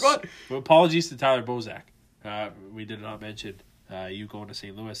 I forgot. Well, apologies to Tyler Bozak. We did not mention you going to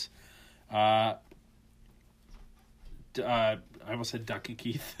St. Louis. I almost said Duncan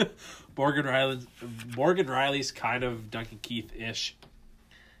Keith. Morgan Riley's kind of Duncan Keith-ish.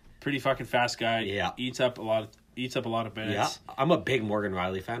 Pretty fucking fast guy. Yeah. Eats up a lot of minutes. Yeah, I'm a big Morgan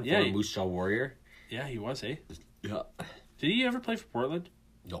Riley fan. Yeah, Yeah, Moose Jaw Warrior. Yeah, he was, eh? Yeah. Did he ever play for Portland?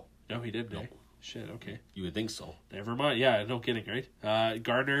 No, No, he didn't. Eh? Shit, okay. you would think so. Never mind. Yeah, no kidding, right?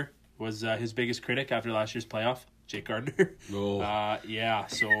 Gardner was his biggest critic after last year's playoff. Jake Gardner. No. Yeah,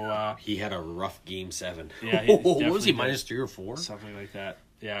 so... He had a rough game 7. Yeah, he what was he, definitely minus 3 or 4? something like that.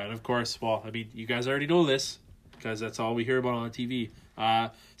 Yeah, and of course, well, I mean, you guys already know this because that's all we hear about on TV.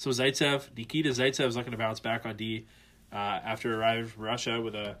 So Nikita Zaitsev's looking to bounce back on D after arriving from Russia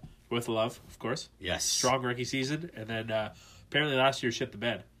with love, of course. Yes. Strong rookie season, and then apparently last year shit the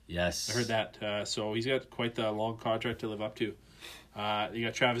bed. Yes. I heard that. So he's got quite the long contract to live up to. You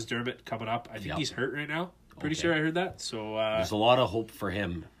got Travis Dermott coming up. I think he's hurt right now. Pretty sure I heard that. So There's a lot of hope for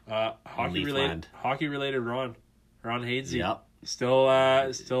him. hockey related Ron Hainsey. Yep.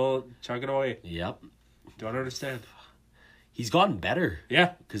 Still chugging away. Yep. Don't understand. He's gotten better.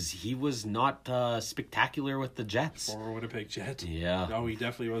 Yeah. Because he was not spectacular with the Jets. Former Winnipeg Jet. Yeah. No, he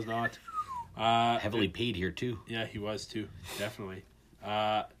definitely was not. Heavily paid here, too. Yeah, he was too. Definitely.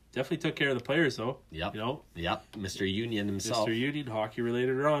 Definitely took care of the players, though. Yep. You know? Yep. Mr. Union himself. Mr. Union, hockey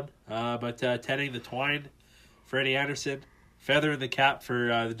related run. But tending the twine, Freddie Anderson, feather in the cap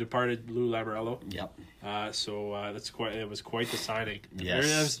for the departed Lou Lamoriello. Yep. So it was quite the signing. Yes.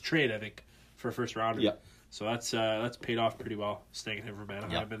 That was a trade, I think, for a first rounder. Yep. So that's paid off pretty well, staying him from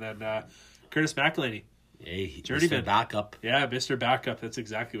Anaheim. Yep. And then Curtis McElhaney. Hey, Journeyman. Mr. Backup. Yeah, Mr. Backup. That's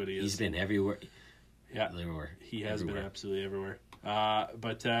exactly what he is. He's been everywhere. Yeah, Everywhere. he has Everywhere. been absolutely everywhere.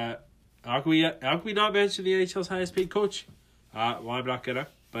 But how can we not mention the NHL's highest paid coach? Well, I'm not gonna.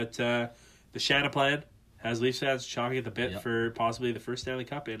 But the Shanna plan has Leafs fans chomping at the bit Yep. for possibly the first Stanley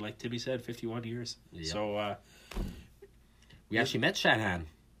Cup in, like Timmy said, 51 years. Yep. So We actually met Shanahan.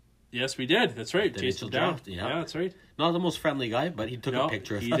 yes, we did. That's right. The Chased him NHL down. draft, yeah. Yeah, that's right. Not the most friendly guy, but he took No, a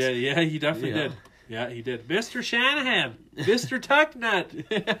picture of he us. did. Yeah, he definitely Yeah. did. Yeah, he did. Mr. Shanahan, Mr. Tucknut,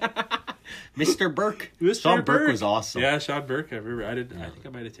 Mr. Burke. Mr. Sean Burke was awesome. Yeah, Sean Burke. I remember. I think I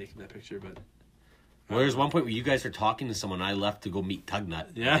might have taken that picture, but Well, there's one point where you guys are talking to someone. I left to go meet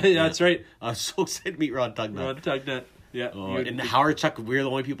Tugnut. yeah, that's right. I was so excited to meet Ron Tugnut. Ron Tugnut. Yeah, Oh, and Howard Chuck, we were the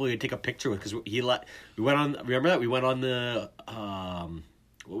only people he could take a picture with because we went on. Remember that we went on the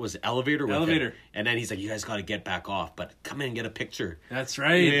what was it, elevator? With Elevator. him. And then he's like, "You guys got to get back off, but come in and get a picture." that's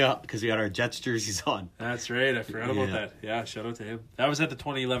right. Yeah, because we had our Jets jerseys on. That's right. I forgot about Yeah. that. Yeah, shout out to him. That was at the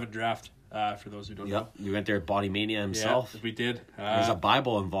 2011 draft. For those who don't know. Yep, we went there. Body Mania himself. Yeah, we did. There's a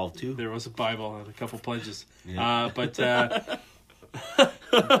Bible involved too. There was a Bible and a couple pledges. Yeah. But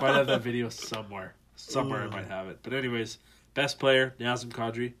might have that video somewhere. Somewhere I might have it. But anyways, best player, Nazem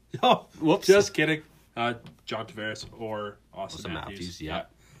Kadri. Oh, Whoops. Just kidding. John Tavares or Austin Austin Matthews. Matthews, yeah.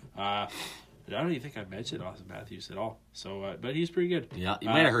 I don't even think I mentioned Austin Matthews at all. So, but he's pretty good. Yeah, you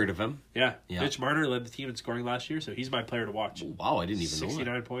might have heard of him. Yeah. Yeah. Mitch Marner led the team in scoring last year, so he's my player to watch. Wow, I didn't even know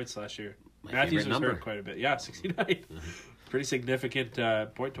 69 that. points last year. My Matthews favorite was number. hurt quite a bit. Yeah, 69. Pretty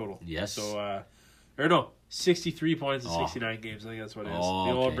significant point total. Yes. So, or no, 63 points in Oh. 69 games. I think that's what it is. Oh,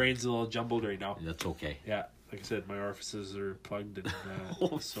 the old okay. brain's a little jumbled right now. That's okay. Yeah, like I said, my orifices are plugged,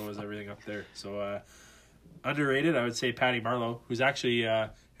 and so is everything up there. So, underrated, I would say Patty Marleau, who's actually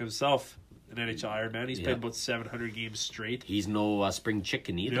himself an NHL Ironman. He's Yeah. played about 700 games straight. He's no spring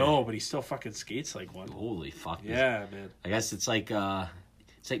chicken either. No, but he still fucking skates like one. Holy fuck. Yeah, man. I guess it's like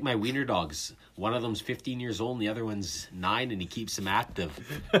my wiener dogs. One of them's 15 years old and the other one's 9, and he keeps them active.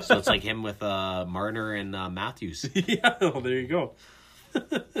 So it's like him with Marner and Matthews. Yeah, well, there you go.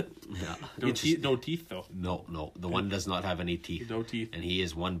 Yeah. No teeth, though. No. The one does not have any teeth. No teeth. And he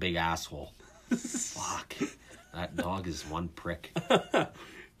is one big asshole. Fuck. That dog is one prick.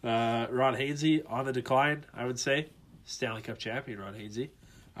 Ron Hainsey on the decline, I would say. Stanley Cup champion, Ron Hainsey.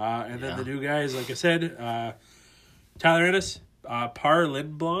 And then Yeah. the new guys, like I said, Tyler Ennis, Par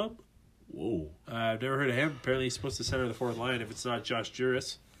Lindblom. Whoa. I've never heard of him. Apparently he's supposed to center the fourth line if it's not Josh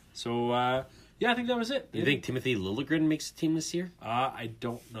Juris. So, yeah, I think that was it. You think Timothy Liljegren makes the team this year? I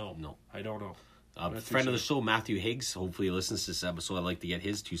don't know. No. I don't know. A Not too friend of the sure. show, Matthew Higgs, hopefully he listens to this episode. I'd like to get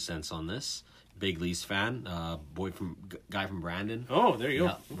his 2 cents on this. Big Leafs fan, guy from Brandon. Oh, there you go.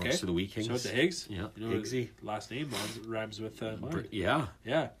 Yeah, Okay. works for the Vikings. Shout out to Higgs. Yeah, You know, Higgsy. his last name rhymes with mine. Yeah.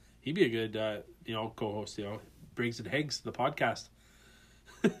 Yeah, he'd be a good, co-host. Briggs and Higgs, the podcast.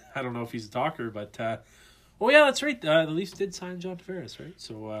 I don't know if he's a talker, but oh yeah, that's right. The Leafs did sign John Tavares, right?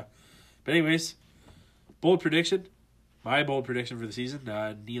 So, but anyways, bold prediction. My bold prediction for the season: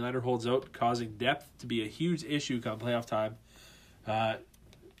 Nylander holds out, causing depth to be a huge issue come playoff time.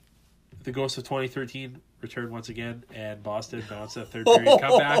 The ghost of 2013 returned once again, and Boston mounts a third period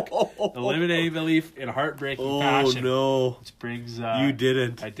comeback, eliminating the Leaf in heartbreaking fashion. no. Which brings You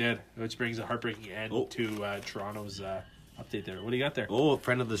didn't. I did. Which brings a heartbreaking end to Toronto's update there. What do you got there? Oh, a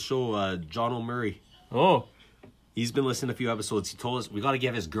friend of the show, John O'Murray. Oh, He's been listening to a few episodes. He told us we got to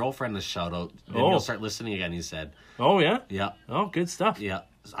give his girlfriend a shout out. Then Oh. he'll start listening again, he said. oh yeah. Yeah. Oh, good stuff. Yeah.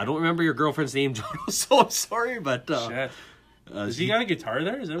 I don't remember your girlfriend's name, John, so I'm sorry, but Shit. Has he got a guitar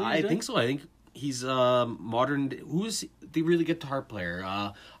there? Is that what he's I doing? think so. I think he's modern. Who's the really guitar player?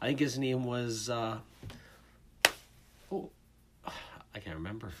 I think his name was. I can't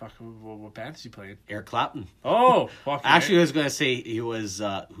remember. Fuck, what band is he playing? Eric Clapton. Oh, fuck. Actually, I was gonna say he was.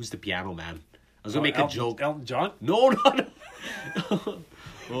 Who's the piano man? I was gonna make a joke. Elton John? No, not.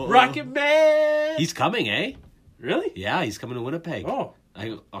 Rocket Man! He's coming, eh? Really? Yeah, he's coming to Winnipeg. Oh. I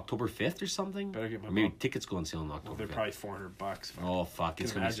think October 5th or something. Better get my Or maybe mom. tickets go on sale on Well, October they're 5th. probably $400. Fuck. Oh fuck!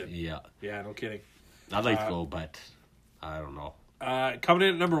 It's Can gonna imagine. be yeah. Yeah, no kidding. I'd like to go, but I don't know. Coming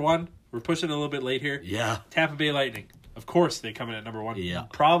in at number 1, we're pushing a little bit late here. Yeah. Tampa Bay Lightning. Of course, they come in at number 1. Yeah.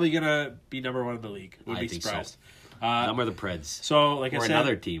 Probably going to be number 1 in the league. Would I be think surprised. so. Them are the Preds. So, like I Or said,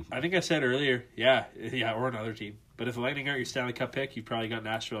 another team. I think I said earlier, yeah, or another team. But if the Lightning aren't your Stanley Cup pick, you've probably got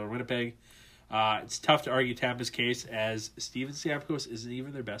Nashville or Winnipeg. It's tough to argue Tampa's case as Steven Stamkos isn't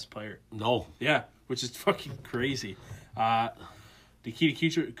even their best player. No. Yeah, which is fucking crazy.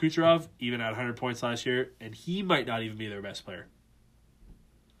 Nikita Kucherov even had 100 points last year, and he might not even be their best player.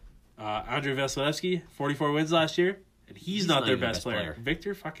 Andrei Vasilevsky, 44 wins last year, and he's not their best player.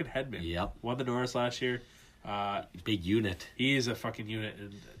 Victor fucking Hedman. Yep. Won the Norris last year. Big unit. He is a fucking unit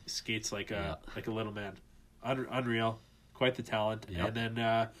and skates like a little man. Unreal. Quite the talent. Yep. And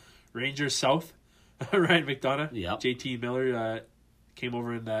then Rangers South, Ryan McDonough. Yep. JT Miller came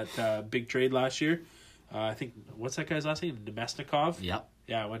over in that big trade last year. I think, what's that guy's last name? Nemesnikov? Yep.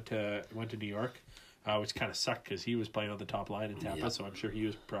 Yeah, went to New York, which kind of sucked because he was playing on the top line in Tampa, Yep. so I'm sure he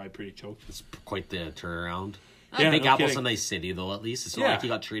was probably pretty choked. It's quite the turnaround. Yeah, Big no Apple's kidding. a nice city, though, at least. It's not Yeah. like he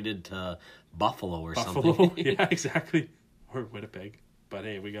got traded to Buffalo or Buffalo, something. yeah, exactly. Or Winnipeg. But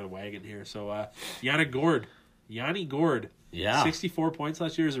hey, we got a wagon here. So, Yanni Gord. Yeah. 64 points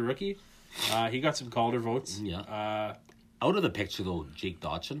last year as a rookie. He got some Calder votes. Yeah. Out of the picture, though, Jake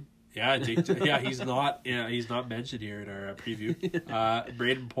Dotson. Yeah, he's not mentioned here in our preview.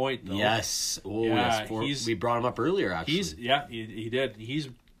 Braden Point, though. Yes. Oh, Yeah, yes. We brought him up earlier, actually. He did. He's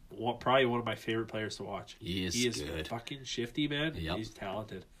probably one of my favorite players to watch. He is good. Fucking shifty, man. Yep. He's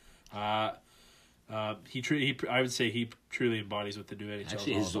talented. I would say he truly embodies what the new NHL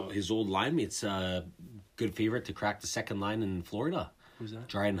Actually, is all about. his old line mate's a good favorite to crack the second line in Florida. Who's that?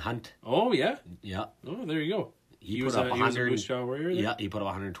 Dryden Hunt. Oh, yeah? Yeah. Oh, there you go. He was put up he was a 100. Moose Jaw Warrior there? Yeah, he put up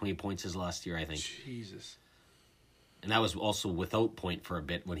 120 points his last year, I think. Jesus. And that was also without Point for a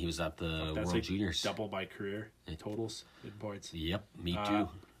bit when he was at the That's World like Juniors. double my career totals in points. Yep, me too.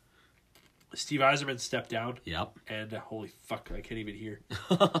 Steve Yzerman stepped down. Yep. And holy fuck, I can't even hear.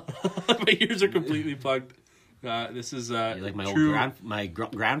 My ears are completely plugged. This is You're like my true. old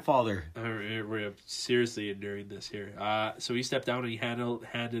grandfather. We're seriously enduring this here. So he stepped down and he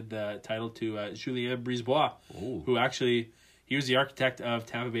handed the title to Julien Brisebois, who actually he was the architect of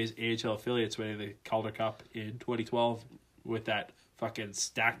Tampa Bay's AHL affiliates winning the Calder Cup in 2012 with that fucking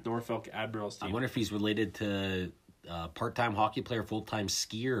stacked Norfolk Admirals team. I wonder if he's related to part-time hockey player, full-time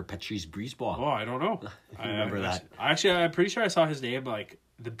skier Patrice Brisebois. Oh, I don't know. I remember that. Actually, I'm pretty sure I saw his name. Like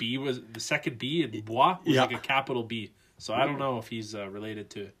the B was the second B, and Bois was like a capital B. So I don't know if he's related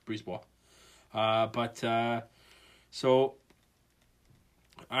to Brisebois. So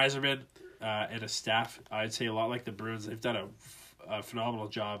Yzerman and his staff, I'd say a lot like the Bruins, they've done a phenomenal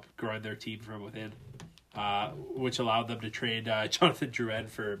job growing their team from within, which allowed them to trade Jonathan Drouin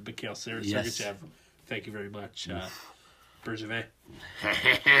for Mikhail Sergachev. Thank you very much, Bergevin.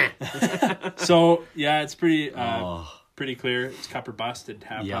 So yeah, it's pretty clear. It's Cup or bust in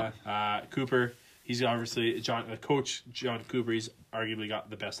Tampa. Yeah. Cooper, he's obviously coach John Cooper. He's arguably got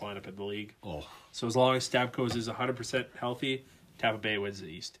the best lineup in the league. Oh, So as long as Stamkos is 100% healthy, Tampa Bay wins the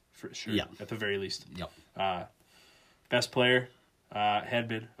East for sure. Yeah. At the very least. yep. Best player,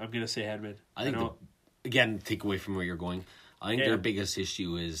 Hedman. I'm gonna say Hedman. I think again, take away from where you're going. I think Yeah. their biggest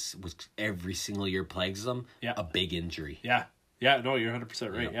issue was every single year plagues them. Yeah. A big injury. Yeah. No, you're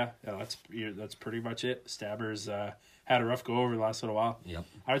 100% right. Yeah. That's pretty much it. Stabbers had a rough go over the last little while. Yep.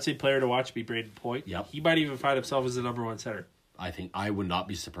 I would say player to watch be Braden Point. Yep. He might even find himself as the number one center. I think I would not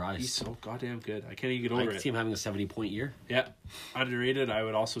be surprised. He's so goddamn good. I can't even get I over could it. see him having a 70-point year. Yeah. Underrated, I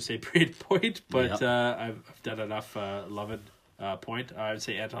would also say Braden Point, but Yep. I've done enough loving Point. I would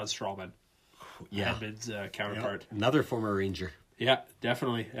say Anton Strawman. Yeah. Hedman's counterpart. Another former Ranger. Yeah,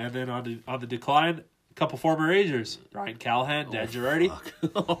 definitely. And then on the decline, a couple former Rangers. Ryan Callahan, Dan Girardi.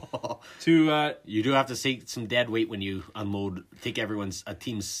 To You do have to take some dead weight when you take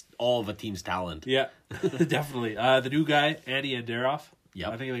all of a team's talent. yeah, definitely. The new guy, Andy Andaroff. Yep.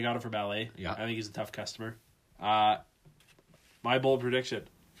 I think they got him from LA. Yeah. I think he's a tough customer. My bold prediction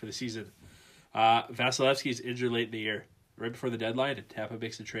for the season. Vasilevsky's injured late in the year. Right before the deadline, and Tampa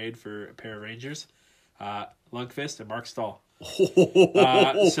makes a trade for a pair of Rangers. Lundqvist and Mark Stahl.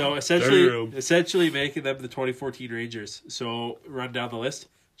 So essentially making them the 2014 Rangers. So run down the list: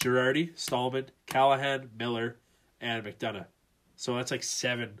 Girardi, Stallman, Callahan, Miller, and McDonough. So that's like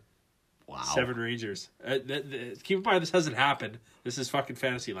seven Rangers. Keep in mind this hasn't happened. This is fucking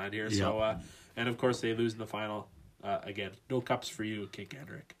fantasy land here. So and of course they lose in the final. Again, no cups for you, King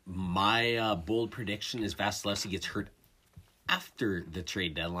Henrik. My bold prediction is Vasilevsky gets hurt after the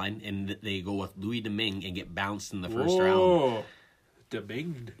trade deadline, and they go with Louis Domingue and get bounced in the first round.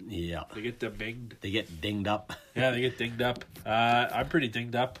 debinged. Yeah. They get debinged. They get dinged up. Yeah, they get dinged up. I'm pretty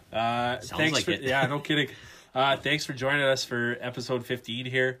dinged up. Thanks like for, it. Yeah, no kidding. Thanks for joining us for episode 15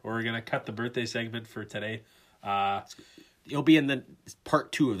 here. We're going to cut the birthday segment for today. It'll be in the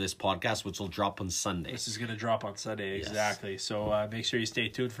part 2 of this podcast, which will drop on Sunday. This is going to drop on Sunday, Yes. exactly. So make sure you stay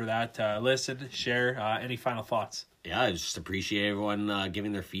tuned for that. Listen, share. Any final thoughts? Yeah, I just appreciate everyone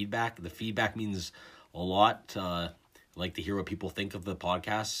giving their feedback. The feedback means a lot. I like to hear what people think of the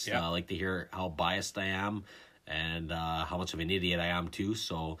podcast. Yeah. I like to hear how biased I am and how much of an idiot I am too.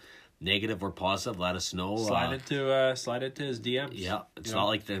 So negative or positive, let us know. Slide into his DMs. Yeah, it's You not know?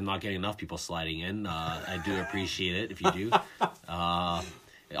 like they're not getting enough people sliding in. I do appreciate it if you do. I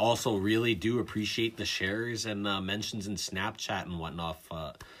also really do appreciate the shares and mentions in Snapchat and whatnot.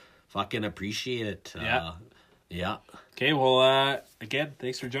 Fucking appreciate it. Yeah. Yeah. Okay, well, again,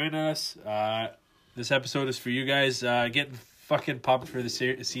 thanks for joining us. This episode is for you guys. Getting fucking pumped for the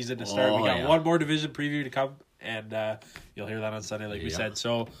season to start. We got one more division preview to come, and you'll hear that on Sunday, like we said.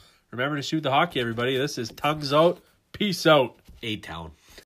 So remember to shoot the hockey, everybody. This is Tongues Out. Peace out. A-Town.